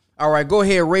there. All right, go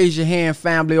ahead, raise your hand,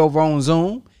 family, over on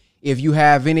Zoom. If you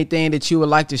have anything that you would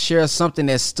like to share, something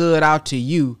that stood out to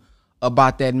you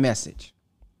about that message.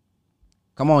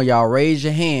 Come on, y'all, raise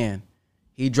your hand.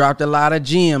 He dropped a lot of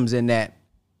gems in that.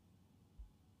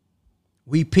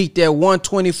 We peaked at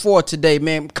 124 today,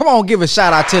 man. Come on, give a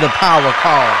shout out to the power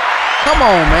call. Come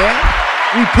on, man.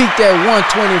 We peaked at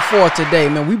 124 today,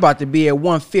 man. We about to be at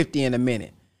 150 in a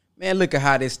minute. Man, look at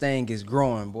how this thing is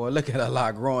growing, boy. Look at a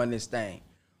lot growing this thing.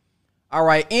 All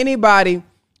right, anybody,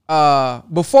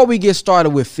 before we get started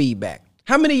with feedback,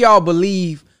 how many of y'all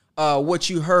believe what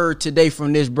you heard today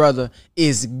from this brother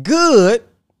is good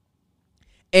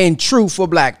and true for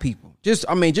black people? Just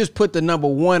put the number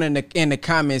 1 in the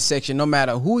comment section, no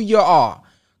matter who you are.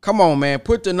 Come on, man.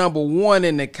 Put the number 1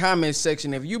 in the comment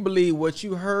section if you believe what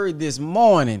you heard this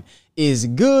morning is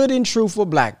good and true for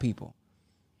black people.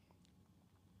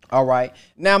 All right.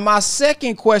 Now, my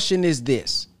second question is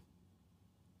this.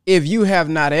 If you have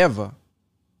not ever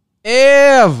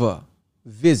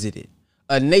visited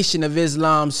a Nation of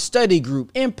Islam study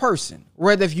group in person,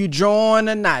 whether if you join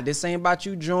or not, this ain't about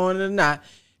you joining or not.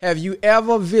 Have you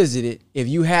ever visited? If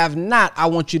you have not, I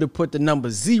want you to put the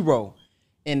number 0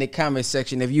 in the comment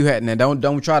section. If you hadn't, now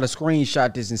don't try to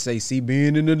screenshot this and say, see,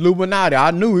 being in the Illuminati,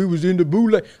 I knew he was in the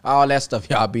bootleg. All that stuff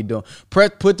y'all be doing.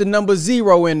 Put the number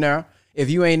 0 in there if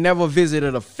you ain't never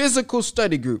visited a physical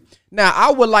study group. Now,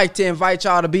 I would like to invite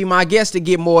y'all to be my guest to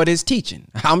get more of this teaching.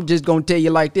 I'm just going to tell you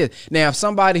like this. Now, if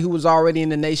somebody who was already in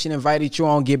the nation invited you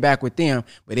on, get back with them.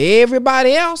 But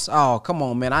everybody else, oh, come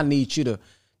on, man. I need you to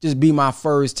just be my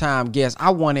first time guest.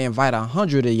 I want to invite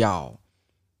 100 of y'all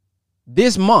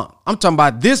this month. I'm talking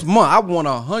about this month. I want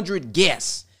 100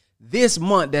 guests this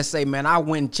month that say, man, I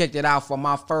went and checked it out for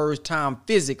my first time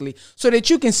physically, so that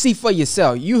you can see for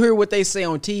yourself. You hear what they say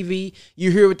on TV. You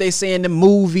hear what they say in the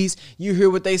movies. You hear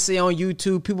what they say on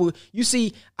YouTube. People, you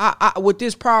see, I with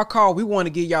this power call, we want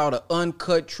to give y'all the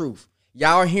uncut truth.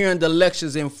 Y'all hearing the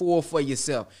lectures in full for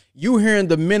yourself. You hearing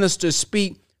the minister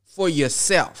speak for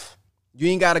yourself. You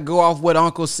ain't got to go off what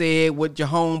uncle said, what your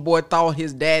homeboy thought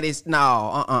his daddy's.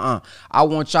 No, I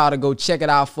want y'all to go check it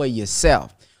out for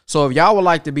yourself. So if y'all would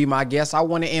like to be my guest, I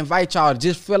want to invite y'all to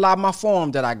just fill out my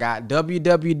form that I got,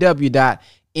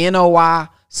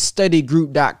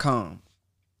 www.noistudygroup.com.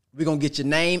 We're going to get your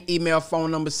name, email,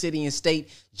 phone number, city, and state,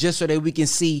 just so that we can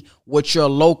see what your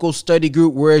local study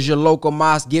group, where's your local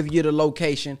mosque, give you the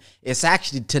location. It's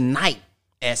actually tonight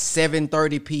at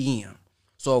 7:30 p.m.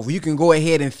 So if you can go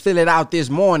ahead and fill it out this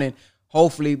morning,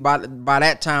 hopefully by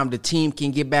that time, the team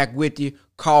can get back with you,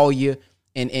 call you,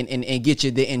 and get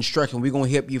you the instruction. We're going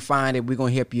to help you find it. We're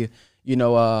going to help you,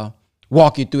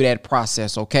 walk you through that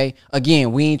process, okay?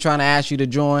 Again, we ain't trying to ask you to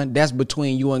join. That's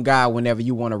between you and God whenever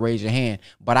you want to raise your hand.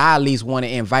 But I at least want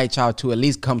to invite y'all to at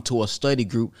least come to a study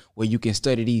group where you can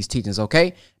study these teachings,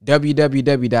 okay?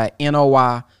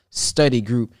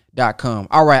 www.noistudygroup.com.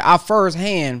 All right, our first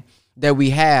hand that we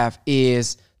have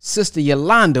is Sister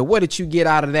Yolanda. What did you get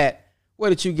out of that? What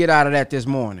did you get out of that this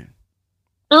morning?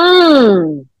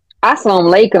 Assalamu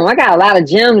alaikum. I got a lot of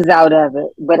gems out of it,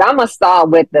 but I'm going to start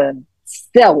with the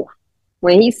self.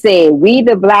 When he said, we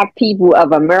the black people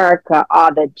of America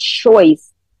are the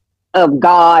choice of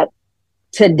God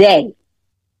today.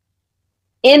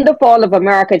 In the Fall of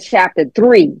America, chapter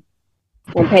 3,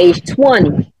 on page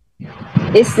 20,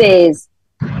 it says,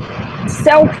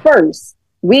 Self first.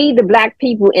 We, the black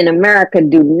people in America,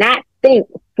 do not think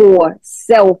for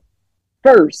self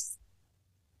first.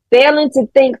 Failing to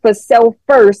think for self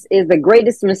first is the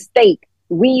greatest mistake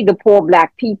we, the poor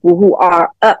black people who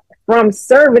are up from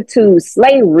servitude,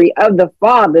 slavery of the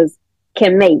fathers,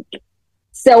 can make.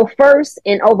 Self first,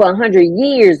 in over 100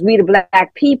 years, we, the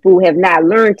black people, have not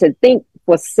learned to think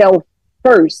for self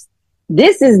first.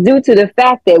 This is due to the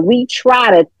fact that we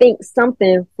try to think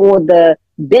something for the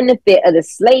benefit of the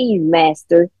slave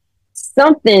master,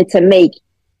 something to make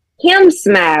him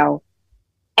smile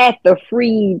at the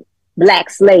freed black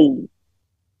slave.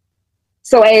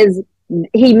 So as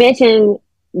he mentioned,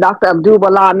 Dr. Abdul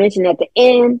mentioned at the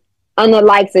end, under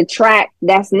likes attract,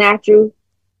 that's natural.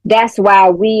 That's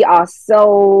why we are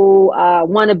so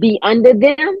want to be under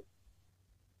them.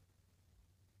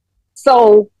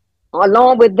 So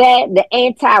along with that, the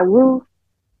anti-roof,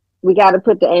 we got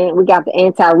the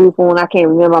anti-roof on. I can't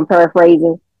remember, I'm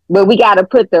paraphrasing, but we got to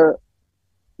put the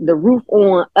roof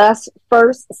on us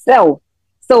first, self.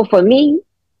 So for me,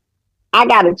 I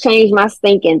got to change my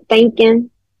thinking,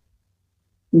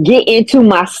 get into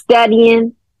my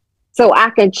studying so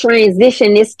I can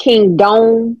transition this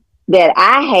kingdom that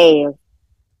I have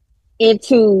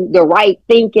into the right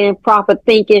thinking, proper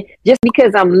thinking. Just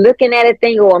because I'm looking at a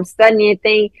thing or I'm studying a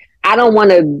thing, I don't want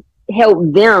to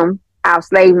help them, our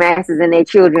slave masters and their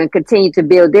children, continue to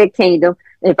build their kingdom.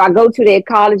 If I go to their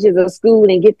colleges or school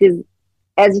and get this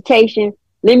education,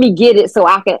 let me get it so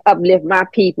I can uplift my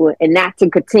people and not to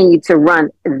continue to run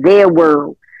their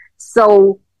world.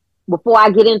 So before I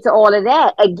get into all of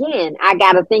that, again, I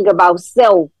got to think about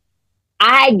self.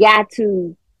 I have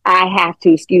to,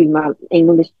 excuse my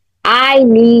English, I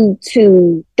need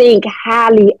to think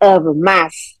highly of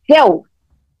myself.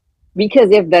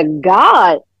 Because if the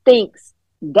God thinks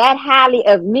that highly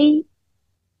of me,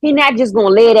 He's not just going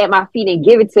to lay it at my feet and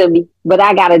give it to me, but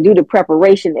I got to do the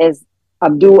preparation, as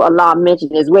Abdul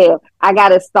mentioned as well. I got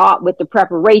to start with the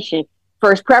preparation.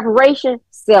 First preparation,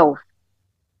 self.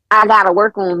 I got to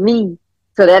work on me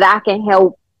so that I can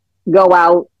help go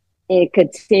out and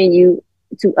continue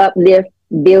to uplift,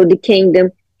 build the kingdom,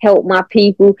 help my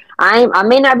people. I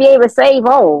may not be able to save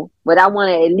all, but I want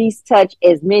to at least touch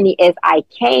as many as I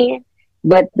can.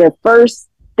 But the first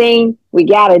thing we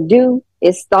got to do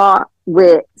is start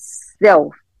with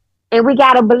self. And we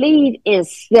got to believe in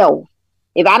self.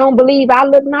 If I don't believe I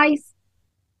look nice,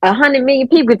 100 million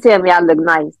people tell me I look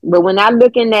nice. But when I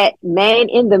look in that man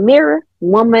in the mirror, in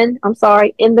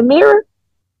the mirror,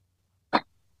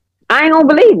 I ain't gonna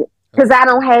believe it because I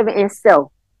don't have it in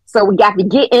self. So we got to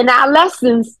get in our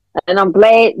lessons. And I'm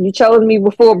glad you chose me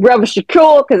before Brother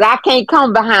Shakur because I can't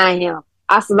come behind him.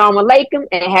 Assalamu alaikum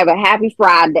and have a happy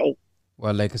Friday.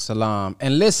 Well, alaikum salam.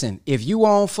 And listen, if you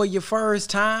on for your first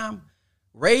time,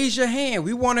 raise your hand.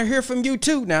 We want to hear from you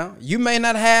too. Now, you may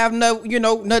not have nothing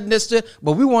to,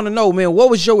 but we want to know, man, what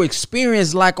was your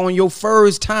experience like on your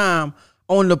first time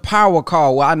on the power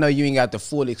call? Well, I know you ain't got the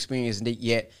full experience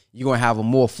yet. You're going to have a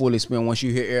more full experience once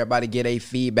you hear everybody get a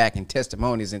feedback and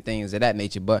testimonies and things of that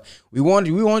nature. But we want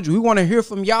to hear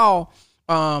from y'all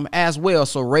as well.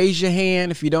 So raise your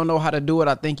hand. If you don't know how to do it,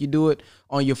 I think you do it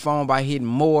on your phone by hitting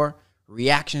more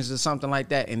reactions or something like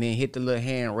that. And then hit the little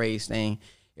hand raise thing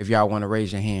if y'all want to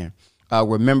raise your hand.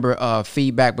 Remember,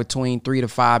 feedback between 3 to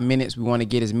 5 minutes. We want to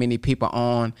get as many people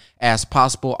on as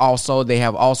possible. Also, they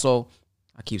have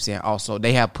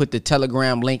put the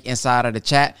Telegram link inside of the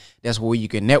chat. That's where you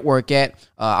can network at.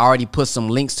 I already put some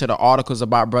links to the articles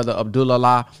about Brother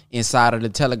Abdullah inside of the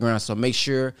Telegram. So make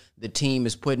sure the team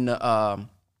is putting the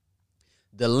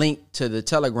link to the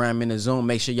Telegram in the Zoom.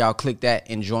 Make sure y'all click that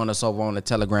and join us over on the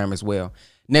Telegram as well.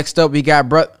 Next up, we got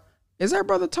Is that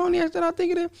Brother Tony that I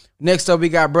think it is? Next up, we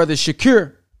got Brother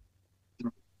Shakur.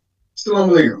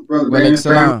 Assalamu alaikum, Brother Walaikum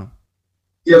salam.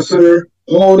 Yes, sir.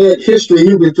 All that history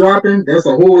he was dropping, that's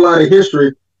a whole lot of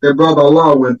history that Brother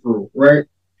Allah went through, right?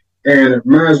 And it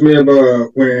reminds me of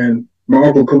when my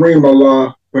Uncle Kareem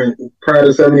Allah, when prior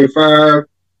to 75,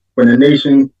 when the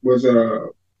nation was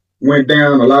went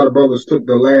down, a lot of brothers took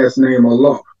the last name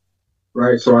Allah,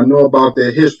 right? So I know about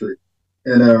their history.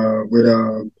 And with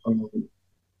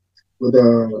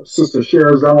Sister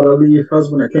Sherazad Ali's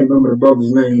husband, I can't remember the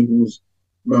brother's name, who was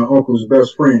my uncle's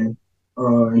best friend,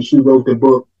 and she wrote the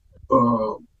book,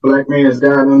 Black Man's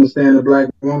Guide to Understand the Black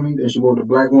Woman. Then she wrote the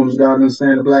Black Woman's Guide to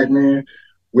Understand the Black Man.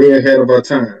 Way ahead of our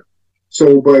time.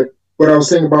 So, but what I was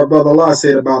saying about Brother Allah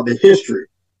said about the history,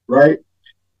 right?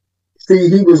 See,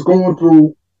 he was going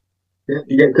through,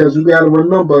 because you got to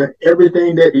remember,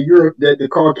 everything that the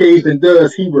Caucasian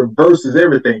does, he reverses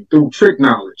everything through trick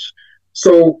knowledge.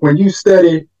 So when you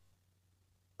study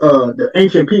the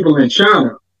ancient people in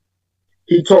China,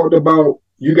 he talked about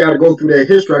you got to go through that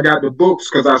history. I got the books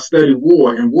because I studied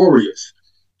war and warriors.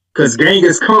 Because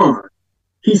Genghis Khan,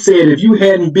 he said, if you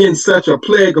hadn't been such a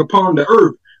plague upon the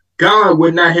earth, God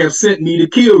would not have sent me to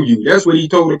kill you. That's what he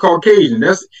told the Caucasian.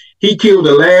 He killed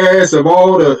the last of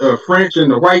all the French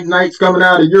and the white knights coming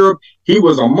out of Europe. He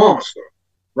was a monster,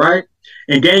 right?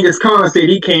 And Genghis Khan said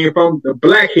he came from the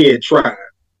Blackhead tribe.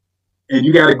 And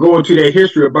you got to go into their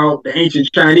history about the ancient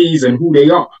Chinese and who they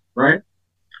are, right?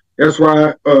 That's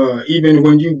why even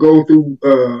when you go through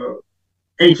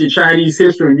ancient Chinese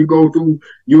history and you go through,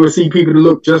 you will see people that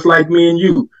look just like me and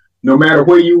you. No matter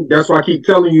where that's why I keep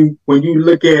telling you, when you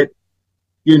look at,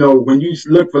 when you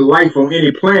look for life on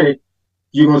any planet,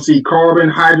 you're going to see carbon,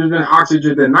 hydrogen,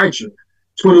 oxygen, and nitrogen.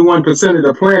 21% of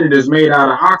the planet is made out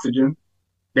of oxygen,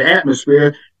 the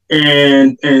atmosphere,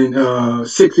 and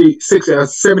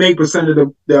 78%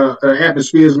 of the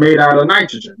atmosphere is made out of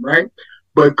nitrogen, right?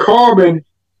 But carbon,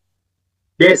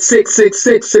 that 6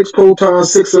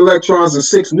 protons, 6 electrons, and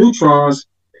 6 neutrons,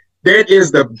 that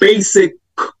is the basic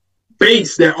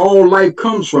base that all life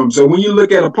comes from. So when you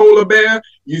look at a polar bear,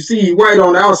 you see he white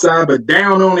on the outside, but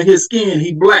down on his skin,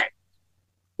 he black.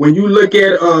 When you look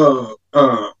at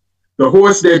the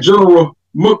horse that General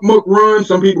Mook runs,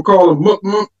 some people call him Mook,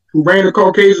 who ran the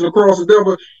Caucasian across the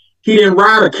desert, he didn't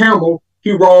ride a camel,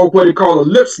 he rode what they call a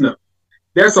lip snip.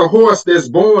 That's a horse that's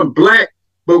born black,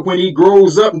 but when he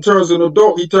grows up and turns an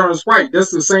adult, he turns white.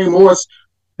 That's the same horse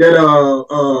that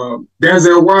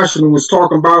Denzel Washington was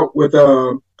talking about with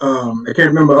I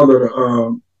can't remember other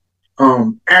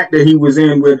act that he was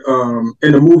in with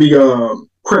in the movie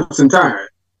Crimson Tide.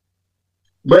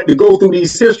 But to go through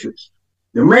these histories,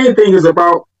 the main thing is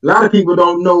about a lot of people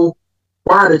don't know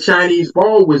why the Chinese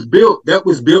wall was built. That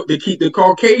was built to keep the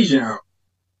Caucasian out,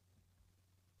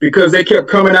 because they kept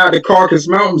coming out the Caucasus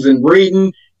Mountains and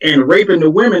raiding and raping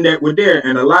the women that were there.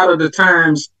 And a lot of the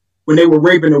times when they were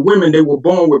raping the women, they were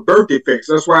born with birth defects.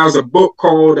 That's why there's a book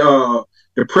called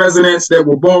The Presidents That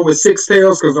Were Born with Six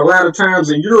Tails, because a lot of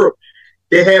times in Europe,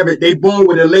 they born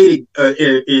with a lady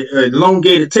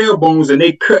elongated tailbones, and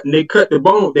they cut the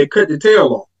bone, they cut the tail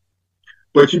off.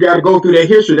 But you got to go through that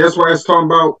history. That's why it's talking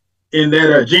about in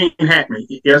that Gene Hackman.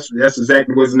 Yes, that's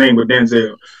exactly what's his name with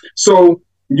Denzel. So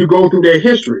you go through that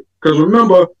history, because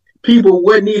remember, people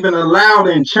wasn't even allowed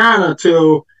in China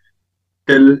till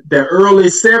the early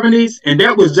 70s, and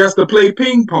that was just to play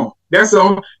ping pong. That's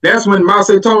when Mao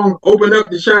Zedong opened up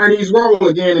the Chinese wall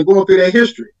again and going through that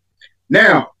history.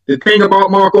 Now, the thing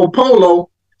about Marco Polo,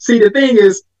 see, the thing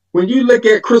is, when you look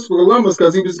at Christopher Columbus,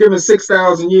 because he was given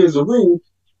 6,000 years of rule,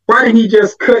 why didn't he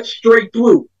just cut straight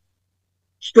through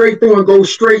and go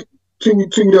straight to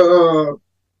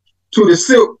the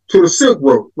Silk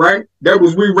Road, right?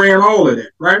 We ran all of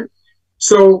that, right?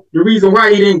 So the reason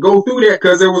why he didn't go through that,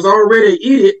 because there was already an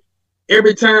edict.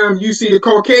 Every time you see the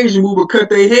Caucasian, we would cut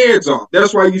their heads off.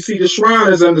 That's why you see the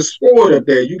Shriners and the sword up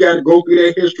there. You got to go through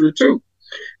that history too.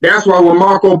 That's why when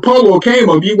Marco Polo came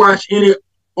up, you watch any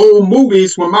old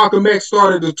movies when Malcolm X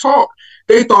started to talk,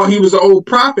 they thought he was an old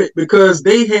prophet because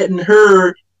they hadn't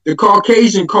heard the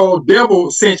Caucasian called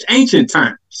devil since ancient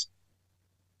times.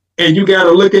 And you got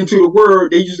to look into the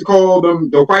word. They used to call them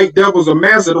the white devils of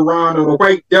Mazandaran, or the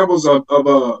white devils of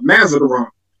Mazandaran.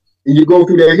 And you go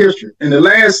through that history. And the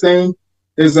last thing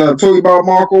is told you about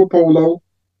Marco Polo.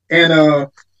 And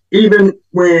even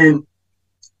when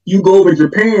you go over to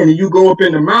Japan and you go up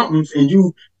in the mountains and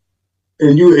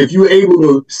if you're able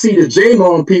to see the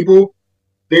J-Mon people,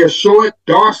 they're short,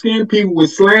 dark-skinned people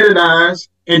with slanted eyes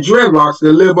and dreadlocks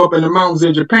that live up in the mountains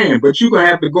in Japan. But you're going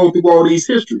to have to go through all these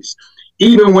histories.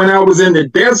 Even when I was in the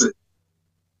desert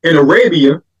in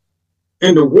Arabia,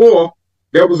 in the war,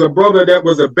 there was a brother that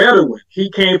was a Bedouin.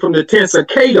 He came from the tents of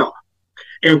Kedar.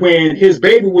 And when his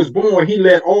baby was born, he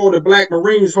let all the black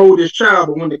Marines hold his child.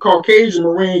 But when the Caucasian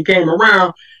Marine came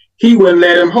around, he wouldn't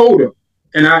let him hold him.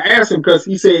 And I asked him, because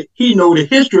he said he know the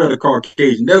history of the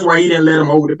Caucasian. That's why he didn't let him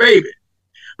hold the baby.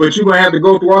 But you're going to have to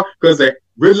go through all, because the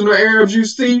original Arabs you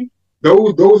see,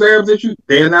 those Arabs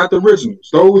they're not the originals.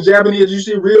 Those Japanese you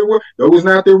see real world, those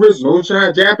not the originals.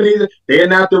 Those Japanese, they're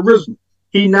not the original.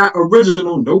 He not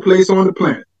original, no place on the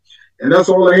planet. And that's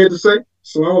all I had to say.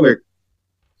 Assalamu alaikum.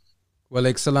 Wa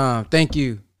alaikum salam. Thank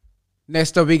you.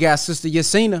 Next up, we got Sister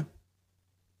Yasina.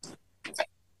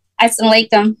 Assalamu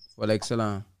alaikum. Wa alaikum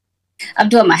salam. I'm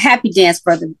doing my happy dance,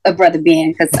 brother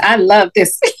Ben, because I love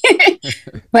this.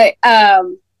 But I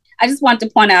just want to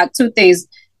point out two things.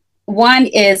 One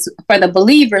is for the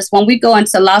believers, when we go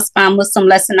into Lost Found Muslim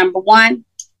lesson number 1,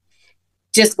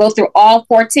 just go through all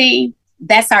 14.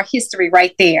 That's our history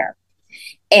right there.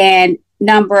 And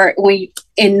number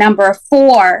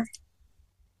 4,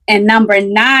 and number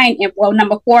 9, well,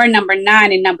 number 4, number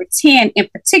 9, and number 10 in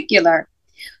particular,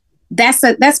 that's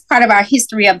part of our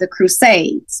history of the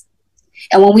Crusades.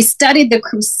 And when we study the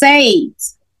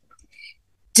Crusades,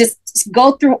 just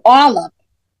go through all of it.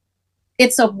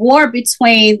 It's a war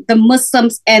between the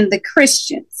Muslims and the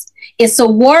Christians. It's a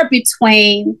war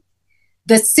between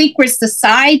the secret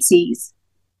societies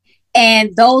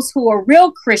and those who are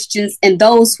real Christians and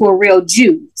those who are real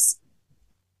Jews.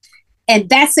 And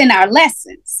that's in our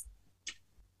lessons.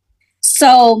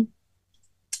 So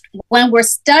when we're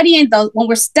studying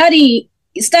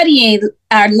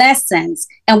our lessons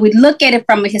and we look at it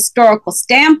from a historical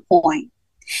standpoint,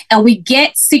 and we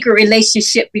get secret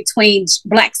relationship between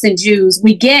Blacks and Jews,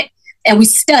 we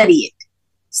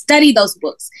study those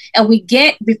books, and we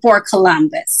get before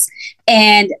Columbus.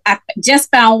 And I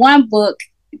just found one book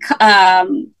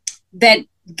that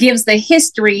gives the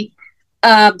history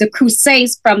of the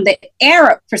Crusades from the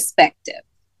Arab perspective,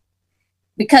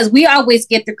 because we always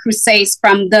get the Crusades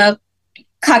from the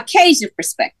Caucasian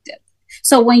perspective.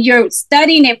 So when you're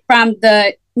studying it from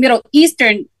the Middle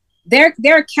Eastern, their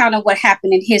account of what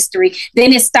happened in history,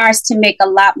 then it starts to make a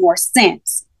lot more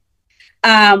sense.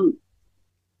 So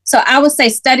I would say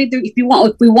if we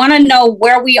want to know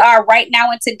where we are right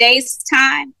now in today's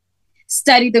time,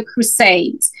 study the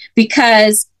Crusades,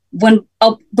 because when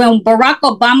Barack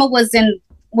Obama was in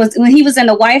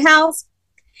the White House,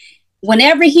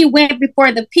 whenever he went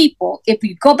before the people, if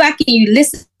you go back and you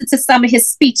listen to some of his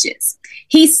speeches,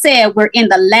 he said we're in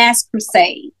the last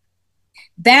crusade.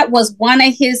 That was one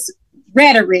of his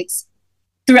rhetorics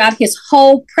throughout his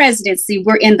whole presidency.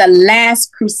 We're in the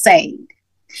last crusade.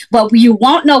 But you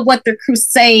won't know what the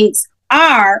crusades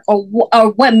are or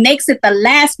what makes it the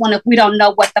last one if we don't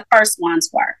know what the first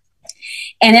ones were.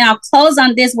 And then I'll close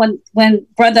on this when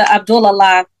Brother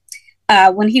Abdullah,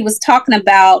 when he was talking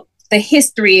about the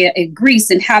history of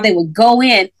Greece and how they would go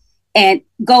in and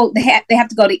they have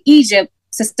to go to Egypt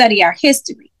to study our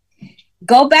history.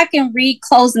 Go back and read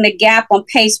Closing the Gap on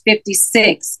page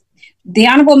 56. The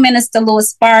Honorable Minister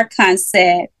Louis Farrakhan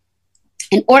said,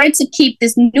 in order to keep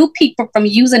this new people from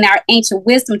using our ancient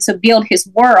wisdom to build his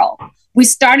world, we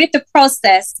started the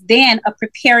process then of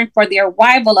preparing for the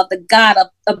arrival of the God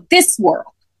of this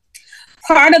world.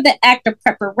 Part of the act of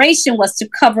preparation was to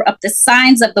cover up the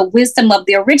signs of the wisdom of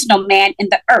the original man in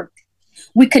the earth.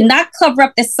 We could not cover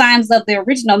up the signs of the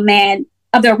original man,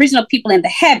 of the original people in the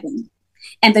heaven.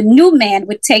 And the new man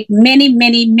would take many,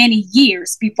 many, many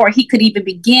years before he could even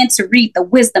begin to read the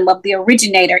wisdom of the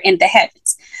originator in the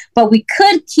heavens. But we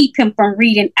could keep him from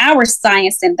reading our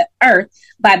science in the earth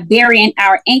by burying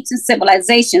our ancient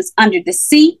civilizations under the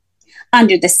sea,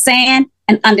 under the sand,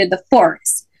 and under the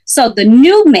forest. So the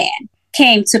new man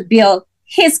came to build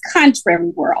his contrary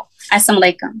world.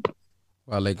 Assalamu alaikum.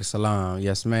 Wa alaikum salam.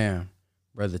 Yes, ma'am.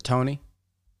 Brother Tony.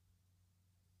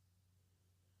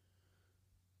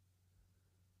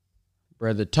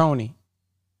 Brother Tony.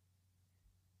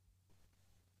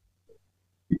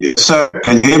 Yes, sir.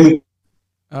 Can you hear me?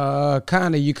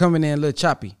 Kinda. You coming in a little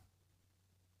choppy.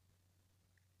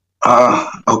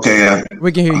 Okay.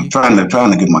 We can hear you. I'm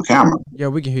trying to get my camera. Yeah,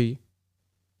 we can hear you.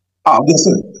 Oh, yes,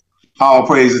 sir. All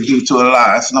praise is due to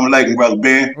Allah. Assalamu alaikum, Brother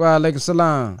Ben. Wa alaikum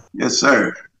salam. Yes,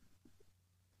 sir.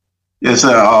 Yes,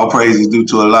 sir. All praise is due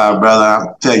to Allah, brother.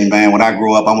 I tell you, man, when I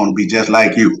grow up, I want to be just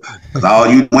like you. Cause all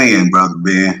you win, Brother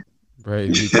Ben.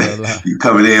 Praise to Allah. You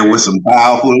coming in with some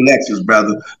powerful lectures,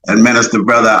 brother. And Minister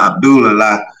Brother Abdul,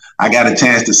 I got a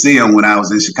chance to see him when I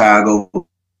was in Chicago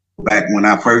back when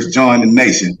I first joined the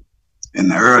nation in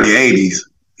the early 80s.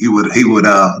 He would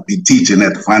be teaching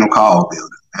at the Final Call building.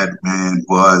 That man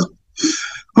was,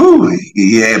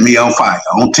 he had me on fire,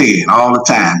 on 10 all the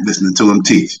time, listening to him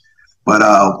teach. But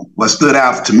what stood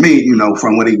out to me,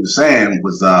 from what he was saying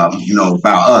was,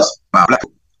 about us, about black,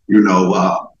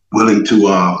 willing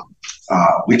to,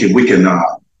 we can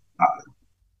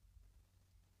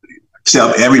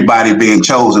accept everybody being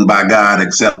chosen by God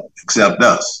except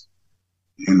us.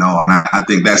 And I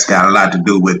think that's got a lot to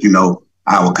do with,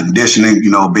 our conditioning,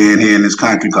 being here in this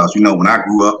country. Because, when I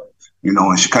grew up, in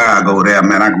Chicago there,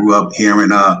 man, I grew up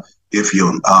hearing, if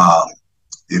you're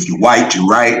white, you're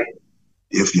right.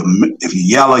 If you're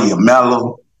yellow, you're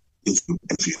mellow. If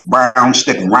you're brown,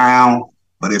 stick around.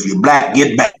 But if you're black,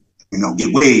 get back.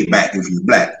 Get way back if you're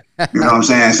black. You know what I'm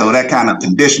saying? So that kind of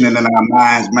conditioning in our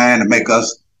minds, man, to make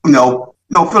us, fill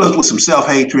us with some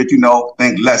self-hatred,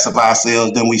 think less of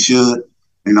ourselves than we should,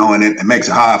 and it makes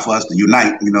it hard for us to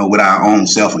unite, with our own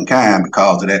self and kind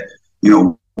because of that,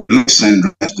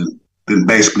 syndrome that's been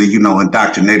basically,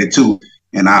 indoctrinated too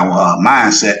in our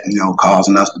mindset,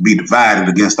 causing us to be divided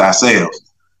against ourselves.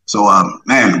 So,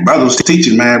 man, the brother was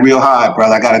teaching, man, real hard,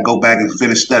 brother. I got to go back and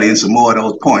finish studying some more of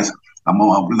those points. I'm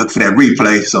going to look for that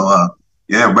replay. So,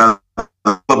 yeah, brother,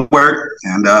 work.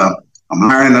 And I'm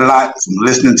learning a lot from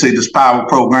listening to this power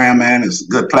program, man. It's a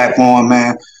good platform,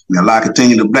 man. May Allah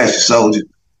continue to bless you, soldier.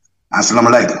 Assalamu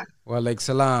alaikum. Wa alaikum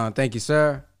salam. Thank you,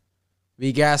 sir.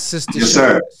 We got Sister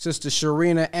Sister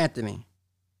Sharina Anthony.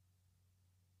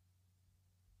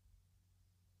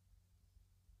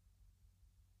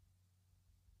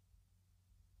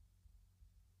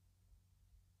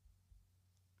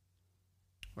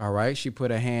 All right, she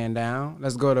put her hand down.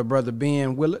 Let's go to Brother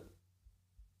Ben Willett.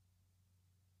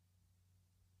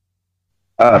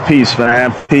 Peace,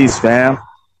 fam. Peace, fam.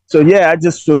 So, yeah, I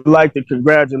just would like to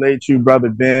congratulate you, Brother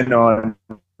Ben, on,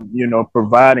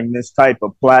 providing this type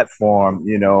of platform.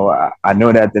 I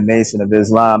know that the Nation of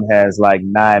Islam has like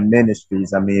 9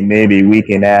 ministries. I mean, maybe we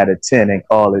can add a 10 and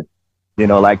call it,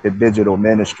 like the digital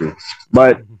ministry.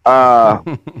 But I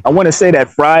want to say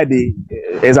that Friday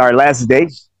is our last day.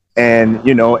 And,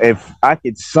 if I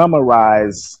could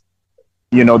summarize,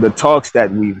 the talks that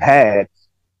we've had,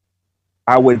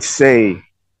 I would say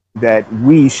that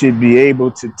we should be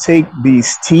able to take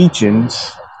these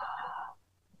teachings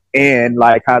and,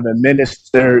 like how the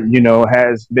minister,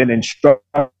 has been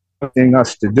instructing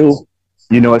us to do,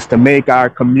 is to make our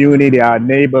community, our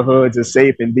neighborhoods a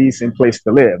safe and decent place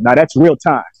to live. Now, that's real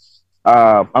time.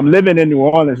 I'm living in New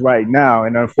Orleans right now,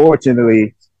 and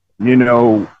unfortunately, we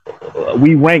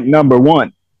rank number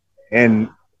 1 in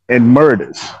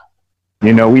murders.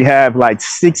 We have like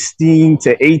 16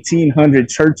 to 1,800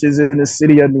 churches in the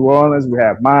city of New Orleans. We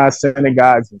have mosques,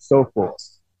 synagogues, and so forth.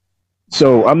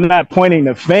 So I'm not pointing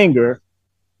the finger,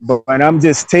 but I'm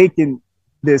just taking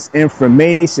this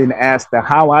information as to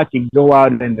how I can go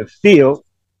out in the field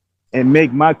and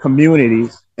make my community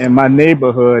and my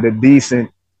neighborhood a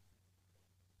decent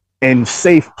and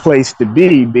safe place to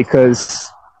be, because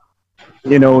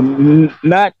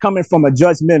not coming from a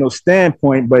judgmental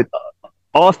standpoint, but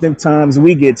oftentimes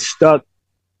we get stuck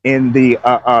in the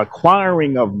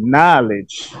acquiring of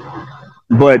knowledge,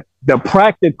 but the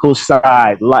practical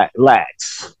side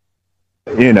lacks,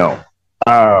 so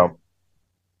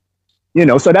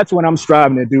that's what I'm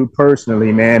striving to do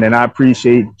personally, man. And I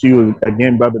appreciate you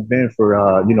again, Brother Ben,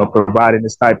 for, providing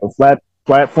this type of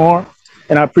platform.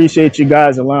 And I appreciate you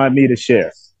guys allowing me to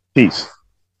share. Peace.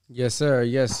 Yes, sir.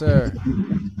 Yes, sir.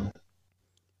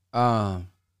 As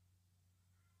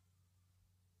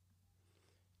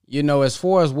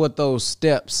far as what those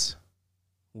steps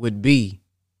would be,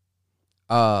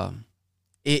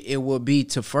 it would be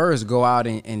to first go out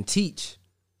and teach.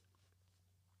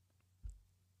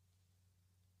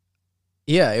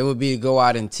 Yeah, it would be to go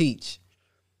out and teach.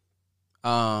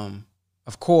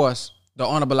 Of course, the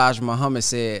Honorable Elijah Muhammad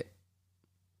said,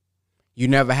 you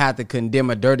never have to condemn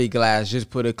a dirty glass, just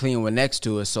put a clean one next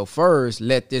to it. So first,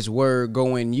 let this word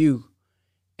go in you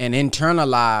and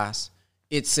internalize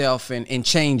itself and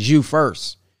change you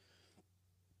first.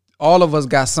 All of us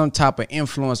got some type of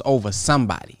influence over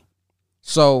somebody.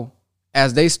 So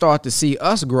as they start to see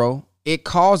us grow, it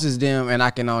causes them, and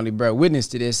I can only bear witness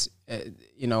to this,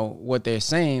 what they're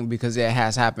saying, because it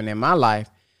has happened in my life.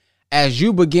 As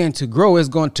you begin to grow, it's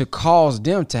going to cause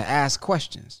them to ask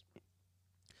questions,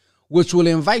 which will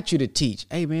invite you to teach.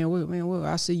 Hey, man,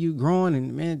 I see you growing,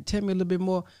 and, man, tell me a little bit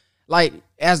more. Like,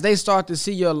 as they start to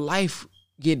see your life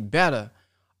get better,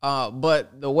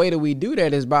 but the way that we do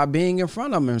that is by being in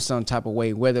front of them in some type of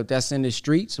way, whether that's in the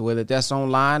streets, whether that's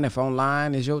online, if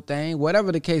online is your thing,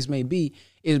 whatever the case may be,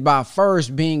 is by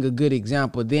first being a good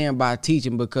example, then by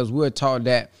teaching, because we're taught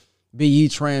that be ye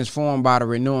transformed by the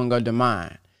renewing of the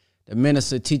mind. The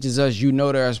minister teaches us,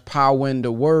 there's power in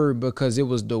the word, because it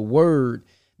was the word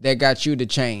that got you to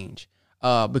change.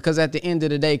 Because at the end of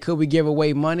the day, could we give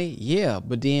away money? Yeah,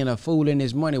 but then a fool and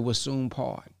his money will soon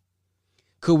part.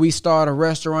 Could we start a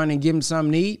restaurant and give them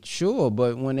something to eat? Sure,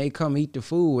 but when they come eat the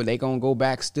food, they going to go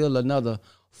back still another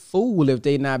fool if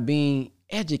they're not being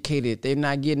educated. They're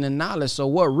not getting the knowledge. So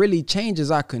what really changes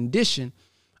our condition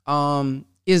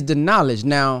is the knowledge.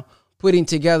 Now, putting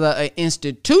together an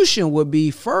institution would be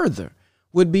better.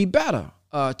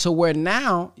 To where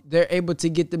now they're able to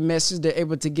get the message, they're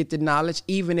able to get the knowledge,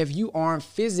 even if you aren't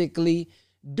physically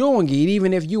doing it,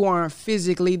 even if you aren't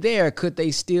physically there, could they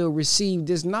still receive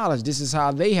this knowledge? This is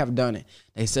how they have done it.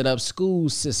 They set up school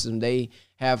systems. They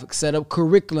have set up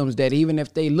curriculums that even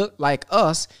if they look like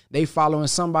us, they following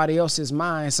somebody else's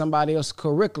mind, somebody else's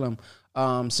curriculum.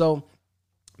 So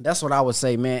that's what I would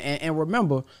say, man. And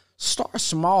remember, start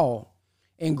small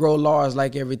and grow large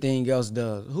like everything else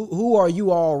does. Who are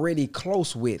you already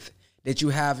close with that you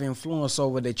have influence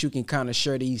over that you can kind of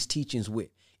share these teachings with?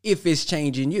 if it's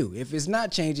changing you. If it's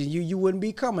not changing you, you wouldn't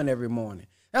be coming every morning.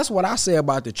 That's what I say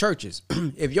about the churches.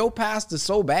 If your pastor's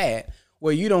so bad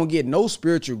where you don't get no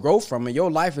spiritual growth from it, your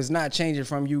life is not changing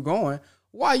from you going,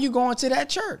 why are you going to that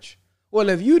church? Well,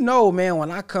 if you know, man,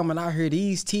 when I come and I hear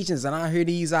these teachings and I hear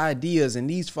these ideas and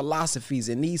these philosophies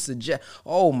and these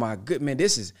oh my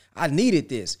goodness, I needed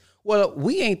this. Well,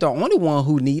 we ain't the only one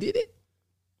who needed it.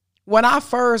 When I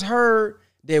first heard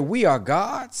that we are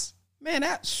gods, man,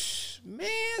 what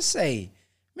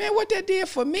that did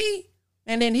for me.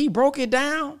 And then he broke it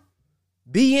down.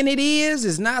 Being it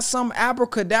is not some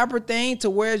abracadabra thing to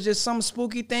where it's just some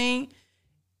spooky thing,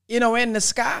 in the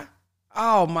sky.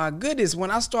 Oh my goodness.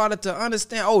 When I started to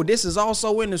understand, oh, this is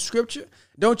also in the scripture.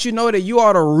 Don't you know that you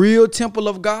are the real temple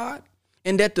of God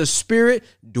and that the spirit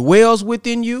dwells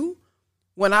within you?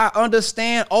 When I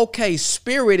understand, okay,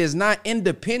 spirit is not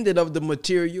independent of the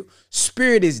material.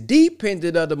 Spirit is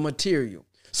dependent of the material.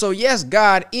 So yes,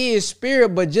 God is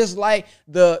spirit, but just like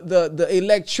the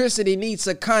electricity needs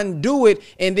a conduit,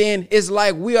 and then it's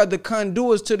like we are the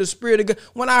conduits to the spirit of God.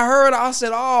 When I heard, I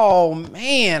said, oh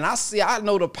man, I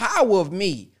know the power of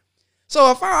me. So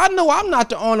if I know I'm not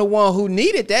the only one who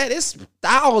needed that, it's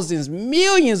thousands,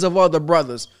 millions of other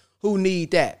brothers who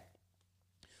need that.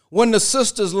 When the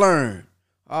sisters learn,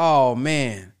 oh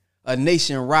man, a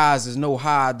nation rises no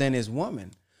higher than its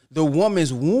woman. The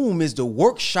woman's womb is the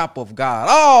workshop of God.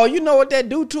 Oh, you know what that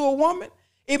do to a woman?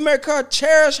 It make her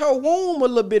cherish her womb a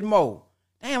little bit more.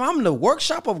 Damn, I'm the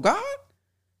workshop of God?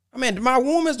 I mean, my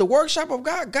womb is the workshop of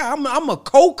God. God, I'm a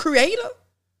co-creator.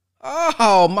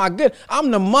 Oh, my goodness.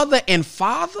 I'm the mother and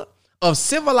father of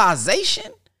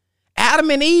civilization.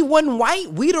 Adam and Eve wasn't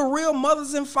white. We the real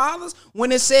mothers and fathers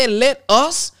when it said, let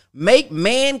us make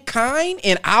mankind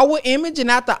in our image and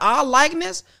after our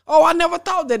likeness. Oh, I never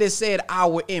thought that it said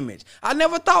our image. I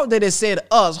never thought that it said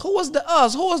us. Who was the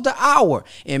us? Who was the our?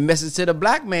 In Message to the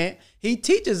Black Man, he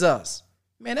teaches us.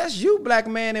 Man, that's you, black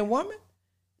man and woman.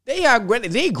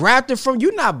 They grafted from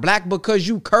you. Not black because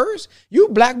you curse. You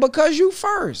black because you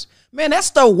first. Man, that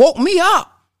stuff woke me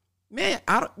up. Man,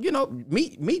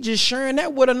 me just sharing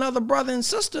that with another brother and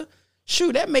sister,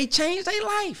 shoot, that may change their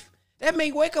life. That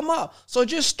may wake them up. So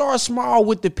just start small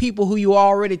with the people who you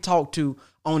already talk to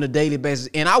on a daily basis.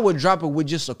 And I would drop it with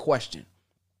just a question.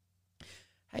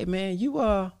 Hey, man,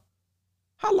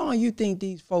 how long you think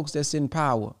these folks that's in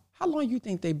power, how long you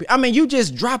think they be? I mean, you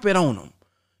just drop it on them.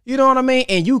 You know what I mean?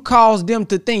 And you cause them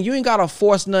to think. You ain't got to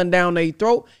force nothing down their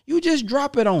throat. You just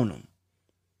drop it on them.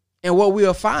 And what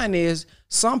we'll find is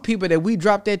some people that we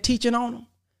drop that teaching on them,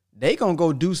 they going to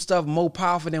go do stuff more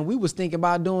powerful than we was thinking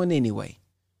about doing anyway.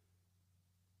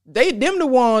 Them the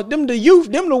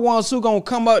ones who gonna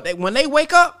come up when they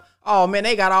wake up. Oh man,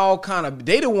 they got all kind of.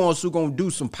 They the ones who gonna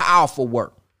do some powerful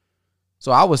work.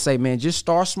 So I would say, man, just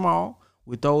start small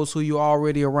with those who you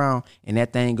already around, and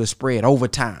that thing will spread over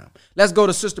time. Let's go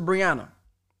to Sister Brianna.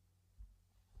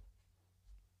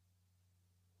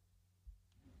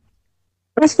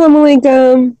 Assalamu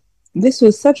alaikum. This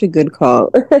was such a good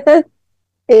call,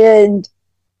 and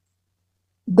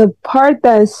the part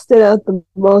that stood out the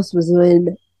most was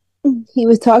when he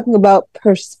was talking about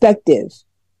perspective.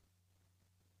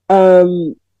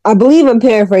 I believe I'm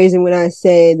paraphrasing when I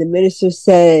say the minister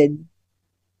said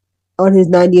on his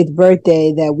 90th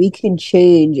birthday that we can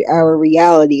change our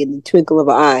reality in the twinkle of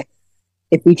an eye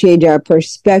if we change our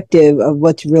perspective of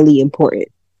what's really important.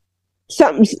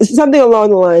 Something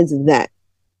along the lines of that.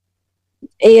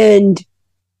 And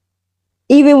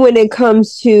even when it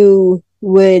comes to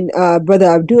when Brother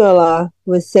Abdul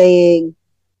was saying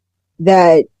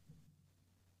that,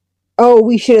 oh,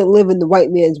 we shouldn't live in the white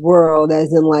man's world,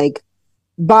 as in like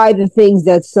buy the things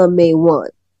that some may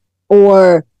want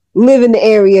or live in the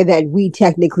area that we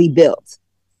technically built,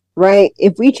 right?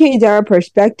 If we change our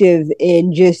perspective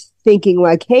and just thinking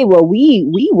like, hey, well,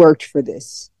 we worked for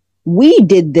this. We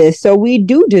did this, so we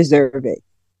do deserve it.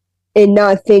 And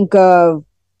not think of,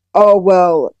 oh,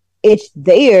 well, it's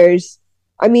theirs.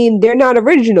 I mean, they're not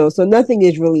original, so nothing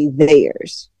is really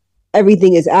theirs.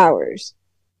 Everything is ours.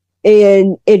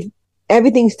 And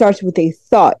everything starts with a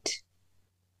thought,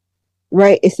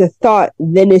 right? It's a thought,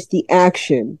 then it's the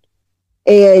action.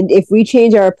 And if we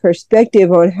change our perspective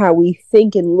on how we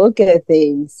think and look at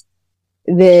things,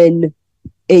 then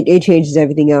it changes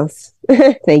everything else.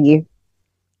 Thank you.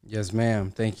 Yes, ma'am.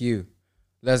 Thank you.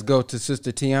 Let's go to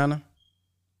Sister Tiana.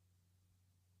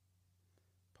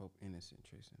 Pope Innocent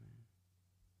Tracy.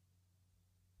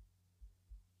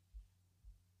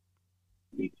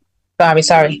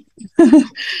 Sorry.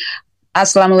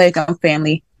 Assalamu alaikum,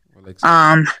 family.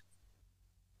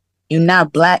 You're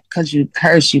not black because you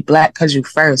curse. You black because you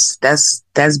first. That's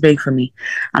big for me.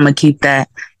 I'm gonna keep that.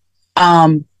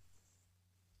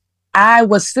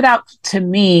 What stood out to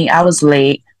me, I was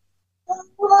late.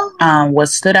 What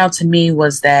stood out to me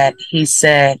was that he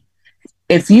said,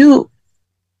 if you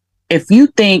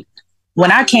think,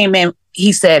 when I came in,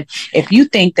 he said, if you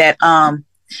think that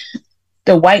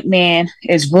the white man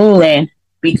is ruling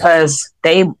because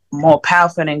they more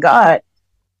powerful than God,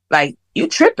 like, you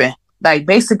tripping. Like,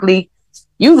 basically,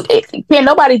 can't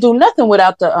nobody do nothing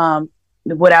without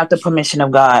the permission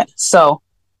of God. So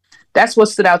that's what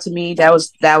stood out to me. That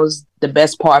was the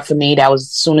best part for me. That was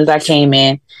as soon as I came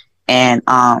in, and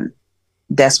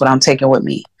that's what I'm taking with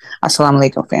me. Assalamu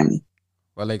alaikum, family.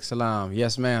 Wa alaikum salam.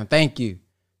 Yes, ma'am. Thank you,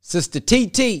 Sister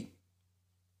TT.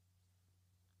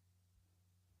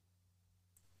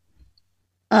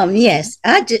 Yes,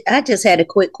 I just had a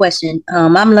quick question.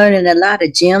 I'm learning a lot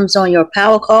of gems on your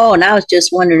power call, and I was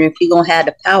just wondering if you're gonna have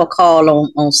the power call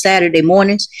on Saturday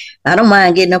mornings. I don't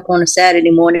mind getting up on a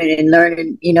Saturday morning and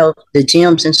learning, the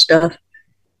gems and stuff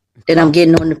that I'm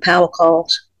getting on the power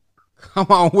calls. Come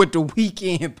on with the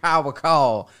weekend power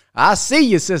call. I see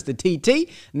you, Sister TT.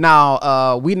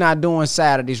 Now, we not doing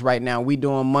Saturdays right now. We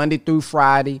doing Monday through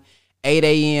Friday, 8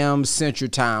 a.m. Central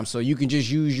Time. So you can just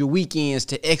use your weekends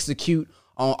to execute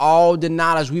on all the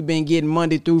knowledge we've been getting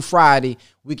Monday through Friday.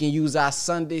 We can use our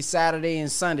Sunday, Saturday,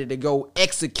 and Sunday to go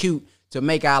execute to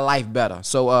make our life better.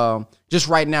 So just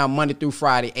right now, Monday through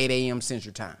Friday, 8 a.m.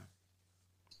 Central Time.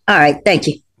 All right. Thank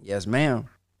you. Yes, ma'am.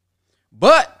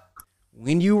 But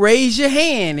when you raise your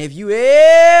hand, if you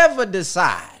ever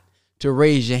decide to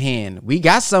raise your hand, we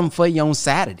got something for you on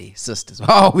Saturday, sisters.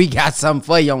 Oh, we got something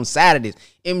for you on Saturdays.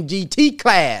 MGT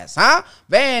class, huh?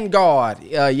 Vanguard.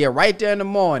 Yeah, right there in the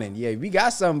morning. Yeah, we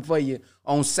got something for you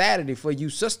on Saturday for you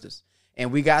sisters. And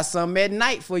we got something at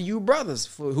night for you brothers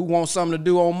who want something to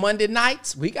do on Monday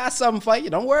nights. We got something for you.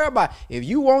 Don't worry about it. If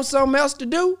you want something else to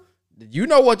do, you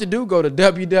know what to do. Go to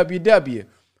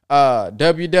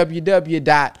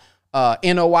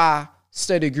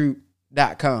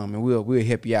www.noistudygroup.com and we'll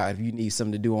help you out if you need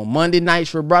something to do on Monday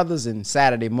nights for brothers and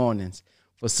Saturday mornings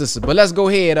for sisters. But let's go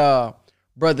ahead,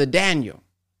 Brother Daniel.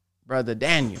 Brother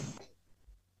Daniel.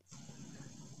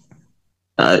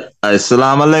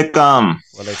 Assalamu alaikum.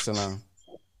 Wa alaikum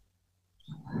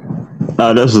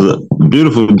salam. This is a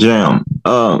beautiful gem.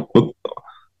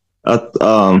 What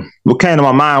came to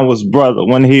my mind was brother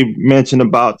when he mentioned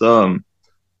about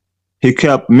he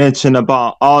kept mentioning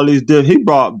about all these he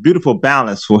brought beautiful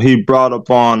balance when he brought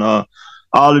upon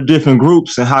all the different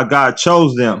groups and how God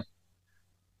chose them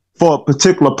for a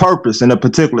particular purpose in a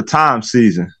particular time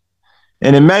season.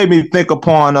 And it made me think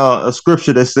upon a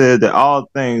scripture that said that all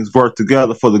things work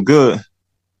together for the good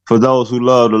for those who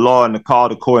love the Lord and are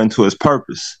called according to his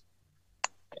purpose.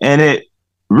 And it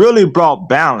really brought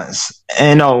balance.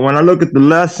 And when I look at the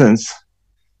lessons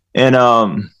and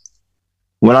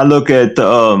when I look at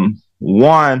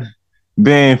one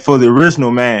being for the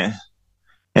original man,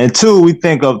 and two, we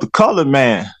think of the colored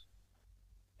man.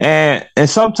 And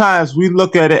sometimes we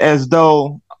look at it as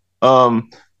though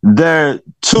they're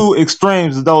two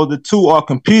extremes, as though the two are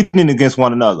competing against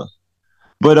one another.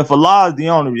 But if Allah is the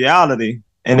only reality,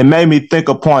 and it made me think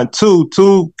upon two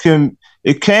can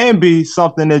be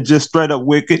something that's just straight up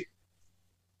wicked,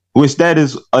 which that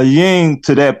is a yin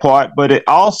to that part, but it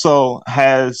also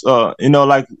has,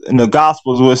 like in the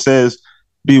Gospels where it says,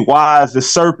 be wise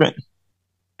as serpent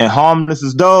and harmless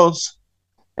as doves.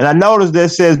 And I noticed that it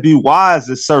says be wise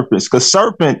as serpents, because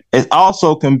serpent is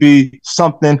also can be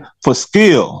something for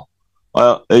skill,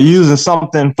 using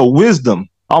something for wisdom,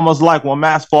 almost like when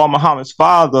Master Muhammad's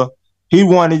father, he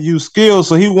wanted to use skills,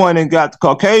 so he went and got the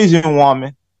Caucasian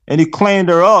woman and he cleaned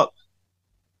her up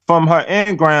from her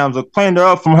engrams or cleaned her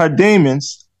up from her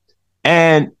demons.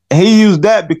 And he used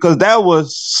that because that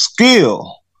was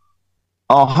skill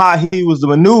on how he was to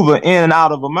maneuver in and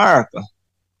out of America.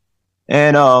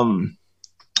 And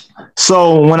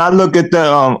so when I look at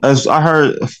the, as I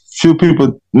heard a few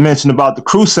people mention about the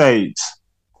Crusades,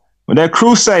 when that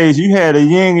Crusades, you had a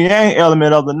yin and yang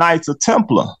element of the Knights of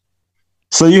Templar.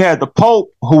 So you had the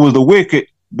Pope, who was the wicked,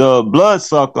 the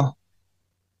bloodsucker,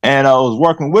 and I was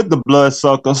working with the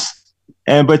bloodsuckers.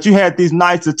 But you had these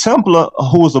Knights of Templar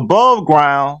who was above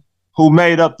ground, who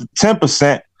made up the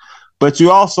 10%. But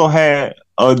you also had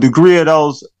a degree of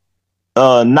those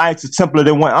Knights of Templar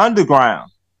that went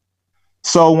underground.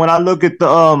 So when I look at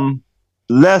the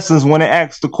lessons, when it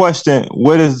asks the question,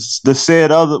 what is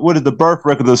the birth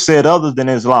record of said other than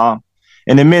Islam?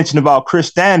 And it mentioned about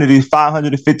Christianity,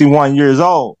 551 years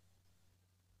old.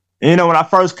 When I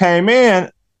first came in,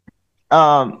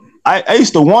 I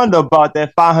used to wonder about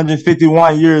that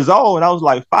 551 years old. And I was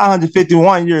like,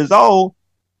 551 years old?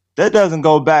 That doesn't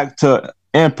go back to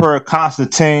Emperor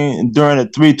Constantine during the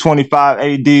 325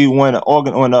 AD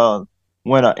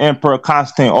when Emperor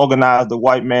Constantine organized the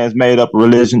white man's made up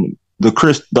religion,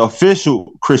 the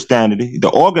official Christianity, the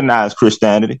organized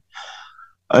Christianity.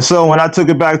 So when I took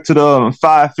it back to the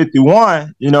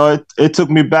 551, it took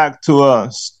me back to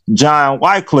John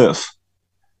Wycliffe.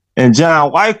 And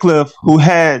John Wycliffe, who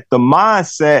had the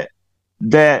mindset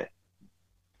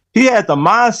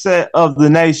of the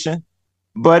nation,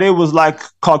 but it was like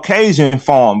Caucasian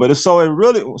form. So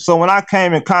when I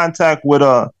came in contact with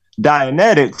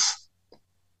Dianetics,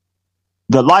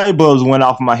 the light bulbs went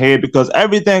off my head, because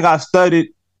everything I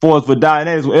studied for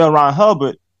Dianetics with L. Ron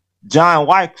Hubbard, John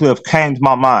Wycliffe came to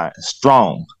my mind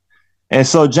strong. And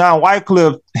so John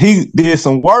Wycliffe, he did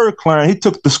some word clearing. He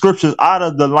took the scriptures out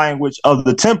of the language of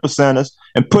the 10%ers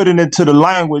and put it into the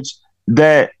language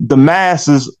that the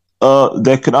masses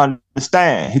that could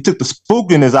understand. He took the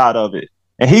spookiness out of it,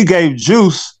 and he gave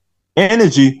juice,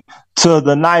 energy to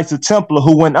the Knights of Templar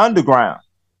who went underground.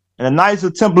 And the Knights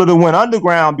of Templar that went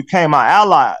underground became our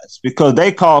allies, because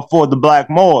they called for the Black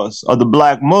Moors or the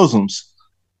Black Muslims.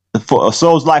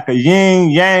 So it's like a yin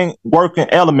yang working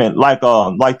element, like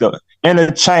the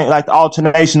interchange, like the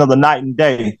alternation of the night and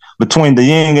day between the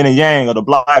yin and the yang, or the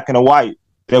black and the white,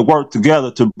 that work together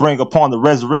to bring upon the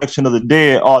resurrection of the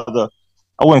dead, or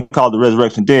I wouldn't call it the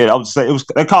resurrection dead. I would say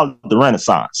they call it the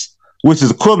Renaissance, which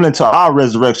is equivalent to our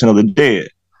resurrection of the dead.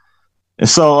 And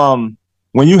so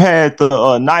when you had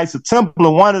the Knights of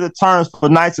Templar, one of the terms for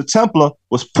Knights of Templar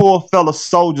was poor fellow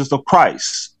soldiers of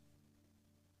Christ.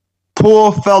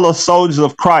 Poor fellow soldiers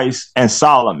of Christ and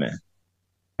Solomon.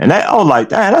 And I was like,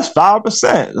 damn, that's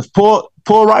 5% of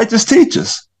poor righteous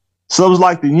teachers. So it was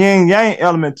like the yin yang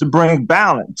element to bring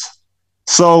balance.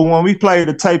 So when we played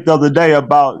the tape the other day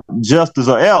about justice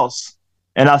or else,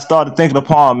 and I started thinking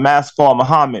upon Master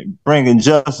Muhammad bringing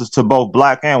justice to both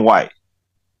black and white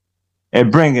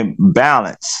and bringing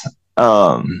balance.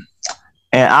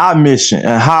 And our mission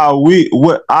and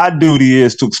what our duty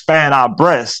is to expand our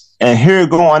breast. And here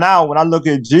going out, when I look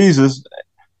at Jesus,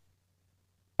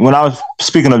 when I was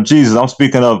speaking of Jesus, I'm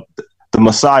speaking of the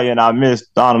Messiah in our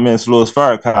midst, Donald Minister Louis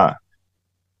Farrakhan.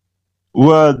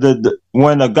 Well,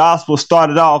 when the gospel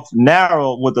started off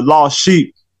narrow with the lost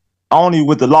sheep, only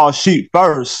with the lost sheep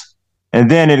first,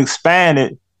 and then it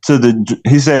expanded to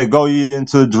he said, go ye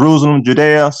into Jerusalem,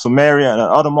 Judea, Samaria, and the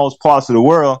uttermost parts of the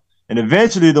world. And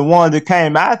eventually the one that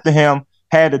came after him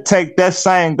had to take that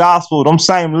same gospel, them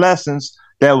same lessons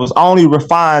that was only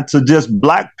refined to just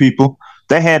black people.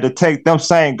 They had to take them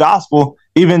same gospel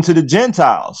even to the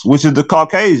Gentiles, which is the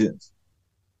Caucasians,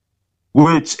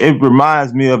 which it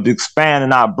reminds me of the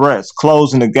expanding our breasts,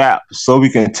 closing the gap, so we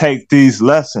can take these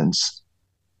lessons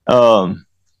to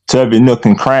every nook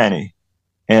and cranny.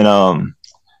 And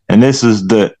this is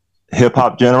the hip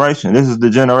hop generation. This is the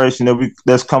generation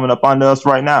that's coming up under us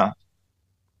right now.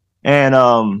 And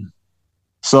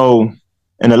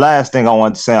and the last thing I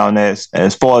want to say on this,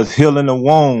 as far as healing the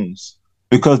wounds,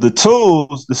 because the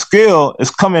tools, the skill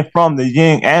is coming from the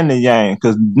yin and the yang,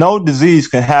 because no disease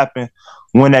can happen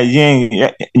when that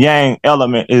yin yang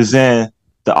element is in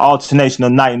the alternation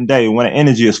of night and day, when the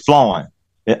energy is flowing.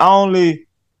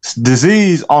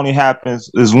 Disease only happens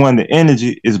is when the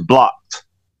energy is blocked.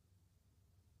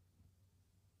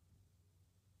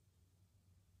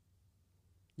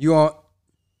 You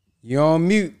on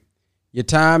mute. Your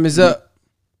time is up.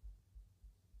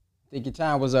 I think your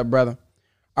time was up, brother.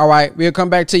 All right, we'll come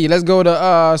back to you. Let's go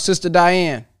to Sister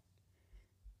Diane.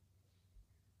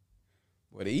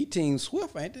 Well, the E-team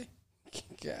swift, ain't they?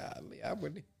 Golly, I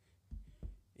would.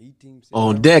 E-team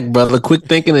on deck, brother. Quick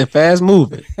thinking and fast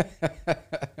moving.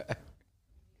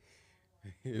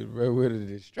 With a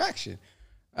distraction.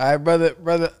 All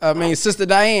right, Sister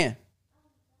Diane.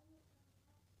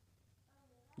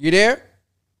 You there?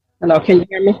 Hello, can you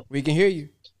hear me? We can hear you.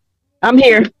 I'm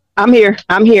here.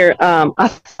 Assalamu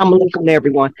alaikum to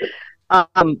everyone.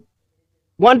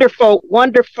 Wonderful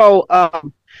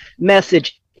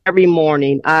message every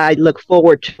morning. I look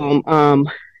forward to them.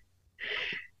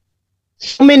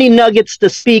 So many nuggets to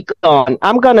speak on.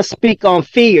 I'm going to speak on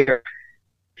fear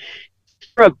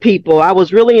of people. I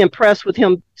was really impressed with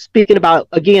him speaking about,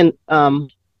 again,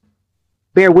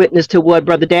 bear witness to what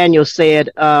Brother Daniel said,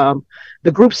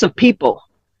 the groups of people.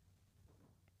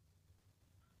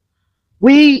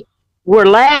 We were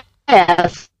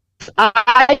last,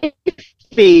 I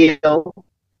feel,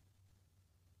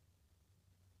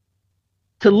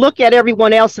 to look at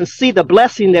everyone else and see the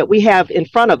blessing that we have in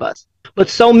front of us. But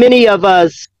so many of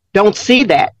us don't see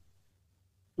that.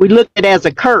 We look at it as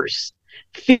a curse.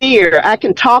 Fear. I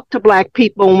can talk to black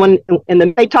people and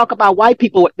when they talk about white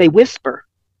people, they whisper.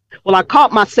 Well, I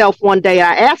caught myself one day.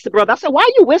 I asked the brother, I said, why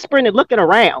are you whispering and looking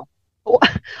around?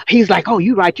 He's like, oh,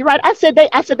 you're right. You're right. I said,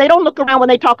 they don't look around when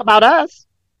they talk about us.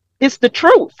 It's the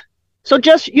truth. So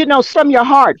just, from your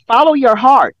heart, follow your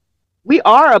heart. We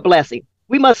are a blessing.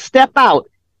 We must step out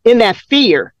in that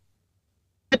fear,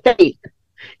 faith,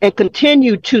 and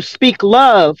continue to speak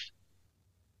love,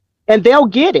 and they'll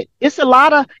get it. It's a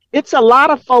lot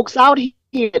of folks out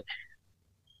here.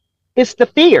 It's the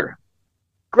fear.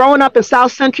 Growing up in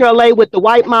South Central LA with the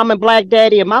white mom and black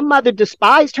daddy, and my mother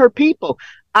despised her people.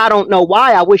 I don't know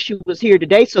why. I wish she was here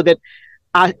today so that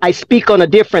I speak on a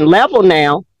different level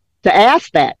now to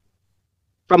ask that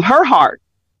from her heart.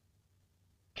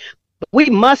 But we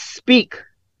must speak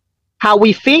how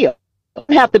we feel. It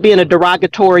doesn't have to be in a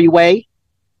derogatory way,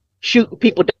 shooting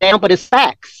people down, but it's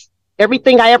facts.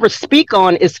 Everything I ever speak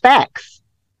on is facts.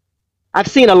 I've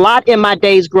seen a lot in my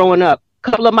days growing up. A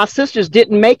couple of my sisters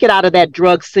didn't make it out of that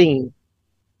drug scene,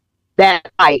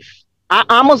 that life. I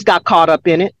almost got caught up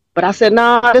in it, but I said,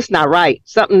 nah, that's not right.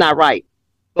 Something not right.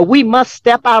 But we must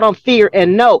step out on fear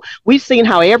and know. We've seen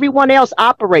how everyone else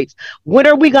operates. When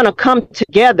are we going to come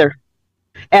together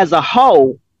as a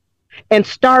whole and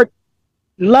start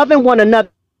loving one another,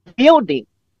 building?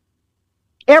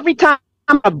 Every time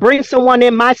I bring someone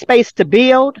in my space to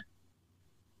build,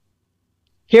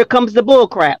 here comes the bull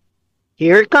crap.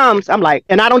 Here it comes. I'm like,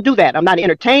 and I don't do that. I'm not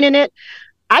entertaining it.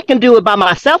 I can do it by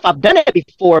myself. I've done it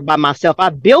before by myself.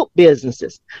 I've built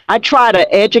businesses. I try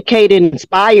to educate and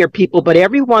inspire people, but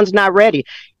everyone's not ready.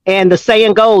 And the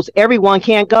saying goes, everyone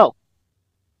can't go.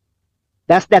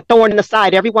 That's that thorn in the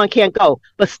side. Everyone can't go.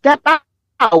 But step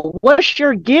out. What's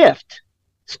your gift?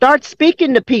 Start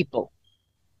speaking to people.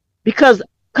 Because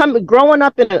growing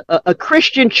up in a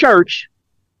Christian church,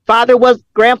 grandfather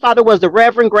was the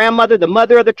reverend, grandmother, the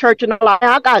mother of the church, and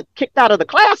I got kicked out of the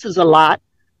classes a lot.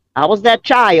 I was that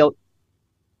child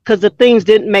because the things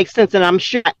didn't make sense, and I'm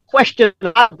sure I questioned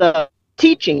a lot of the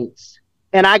teachings,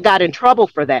 and I got in trouble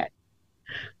for that.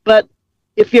 But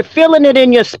if you're feeling it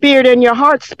in your spirit and your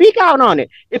heart, speak out on it.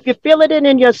 If you feel it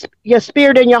in your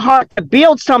spirit and your heart to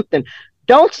build something,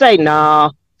 don't say,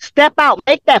 nah, step out,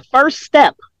 make that first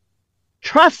step.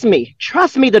 Trust me,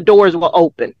 the doors will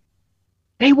open.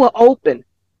 They will open.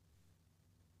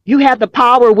 You have the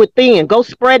power within. Go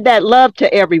spread that love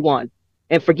to everyone.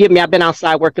 And forgive me, I've been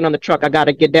outside working on the truck. I got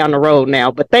to get down the road now.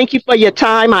 But thank you for your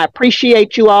time. I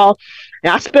appreciate you all.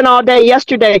 And I spent all day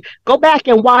yesterday. Go back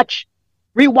and rewatch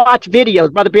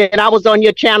videos, Brother Ben. I was on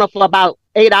your channel for about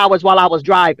 8 hours while I was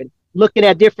driving, looking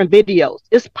at different videos.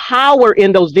 It's power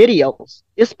in those videos.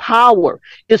 It's power.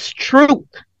 It's truth.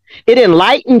 It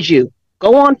enlightens you.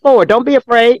 Go on forward. Don't be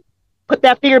afraid. Put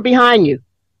that fear behind you.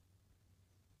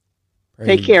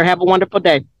 Take care. Have a wonderful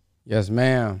day. Yes,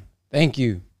 ma'am. Thank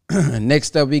you.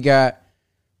 Next up, we got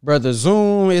Brother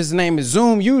Zoom. His name is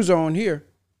Zoom User on here.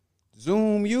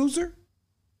 Zoom User.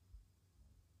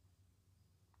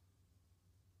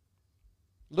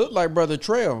 Look like Brother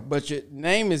Trail, but your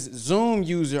name is Zoom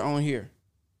User on here.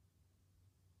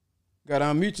 Got to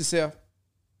unmute yourself.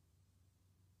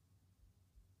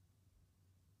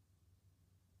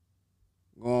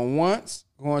 Going once,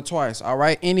 going twice. All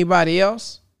right. Anybody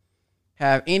else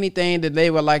have anything that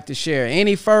they would like to share?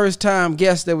 Any first-time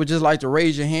guests that would just like to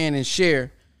raise your hand and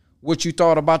share what you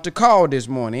thought about the call this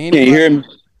morning? Anybody? Can you hear me?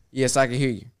 Yes, I can hear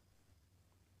you.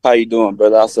 How you doing,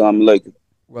 brother? Assalamu alaikum.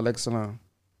 Well, excellent.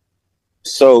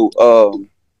 So,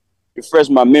 refresh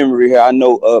my memory here. I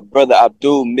know Brother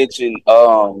Abdul mentioned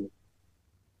how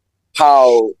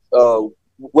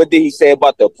what did he say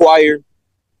about the choir?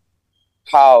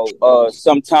 How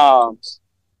sometimes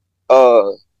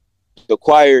the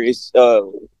choir is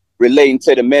relating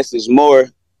to the message more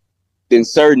than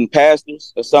certain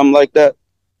pastors or something like that.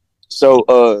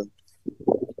 So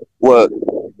what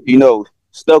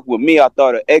stuck with me, I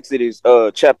thought of Exodus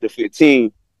chapter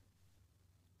 15.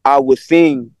 I will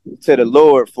sing to the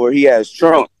Lord, for he has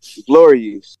trumps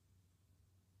glorious.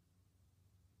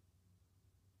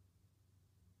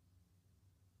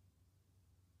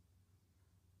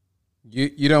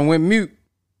 You done went mute.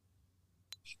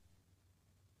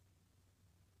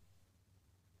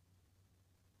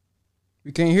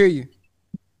 We can't hear you.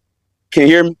 Can you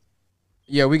hear me?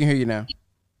 Yeah, we can hear you now.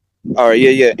 All right,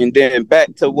 yeah. And then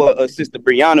back to what Sister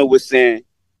Brianna was saying.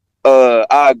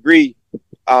 I agree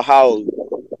how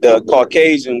the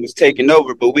Caucasian was taking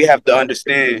over, but we have to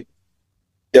understand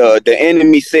the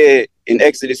enemy said in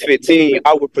Exodus 15,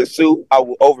 I will pursue, I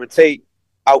will overtake,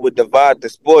 I will divide the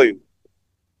spoil.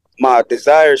 My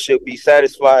desire shall be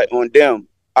satisfied on them.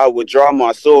 I will draw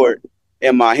my sword,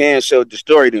 and my hand shall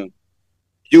destroy them.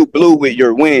 You blew with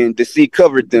your wind, the sea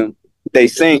covered them. They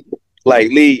sank like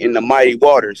Lee in the mighty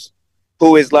waters.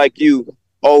 Who is like you,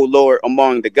 O Lord,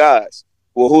 among the gods?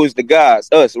 Well, who is the gods?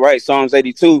 Us, right? Psalms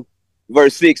 82,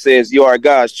 verse 6 says, you are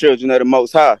God's children of the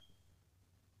Most High.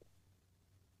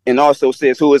 And also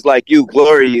says, who is like you,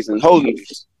 glorious and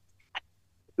holiness?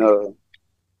 It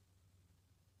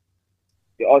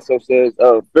also says,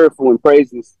 fearful in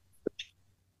praises,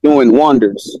 doing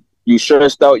wonders. You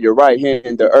stretched out your right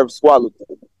hand, the earth swallowed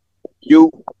them.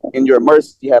 You, in your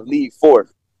mercy, have lead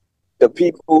forth. The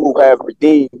people who have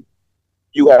redeemed,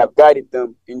 you have guided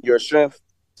them in your strength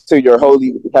to your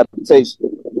holy habitation.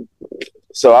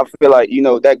 So I feel like,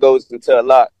 that goes into a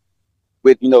lot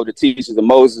with, the teachings of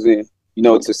Moses. And,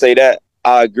 to say that,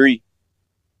 I agree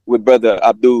with Brother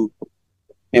Abdul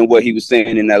and what he was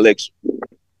saying in that lecture.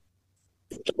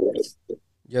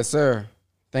 Yes, sir.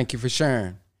 Thank you for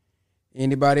sharing.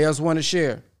 Anybody else want to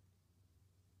share?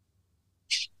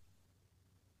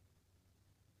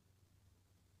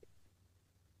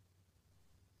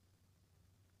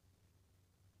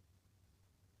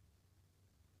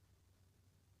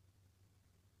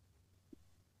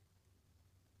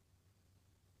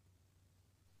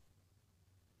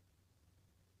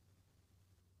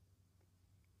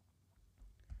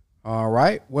 All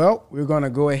right. Well, we're going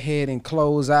to go ahead and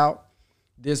close out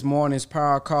this morning's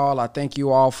power call. I thank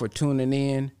you all for tuning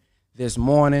in this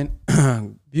morning.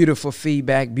 Beautiful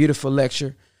feedback, beautiful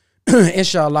lecture.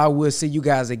 Inshallah, we'll see you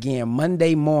guys again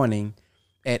Monday morning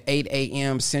at 8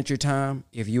 a.m. Central Time.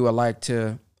 If you would like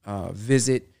to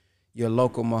visit your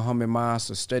local Muhammad Mosque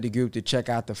or study group to check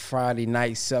out the Friday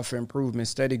night self-improvement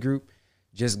study group,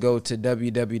 just go to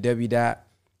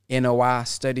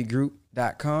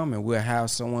www.noistudygroup.com and we'll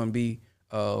have someone be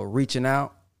reaching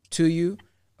out to you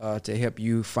to help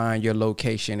you find your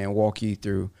location and walk you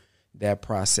through that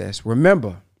process.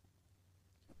 Remember,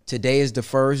 today is the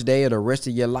first day of the rest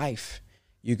of your life.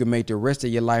 You can make the rest of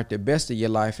your life the best of your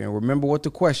life. And remember what the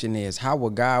question is: how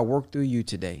will God work through you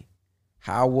today?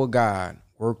 How will God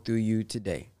work through you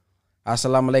today?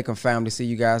 Assalamu alaikum, family. See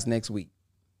you guys next week.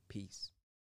 Peace.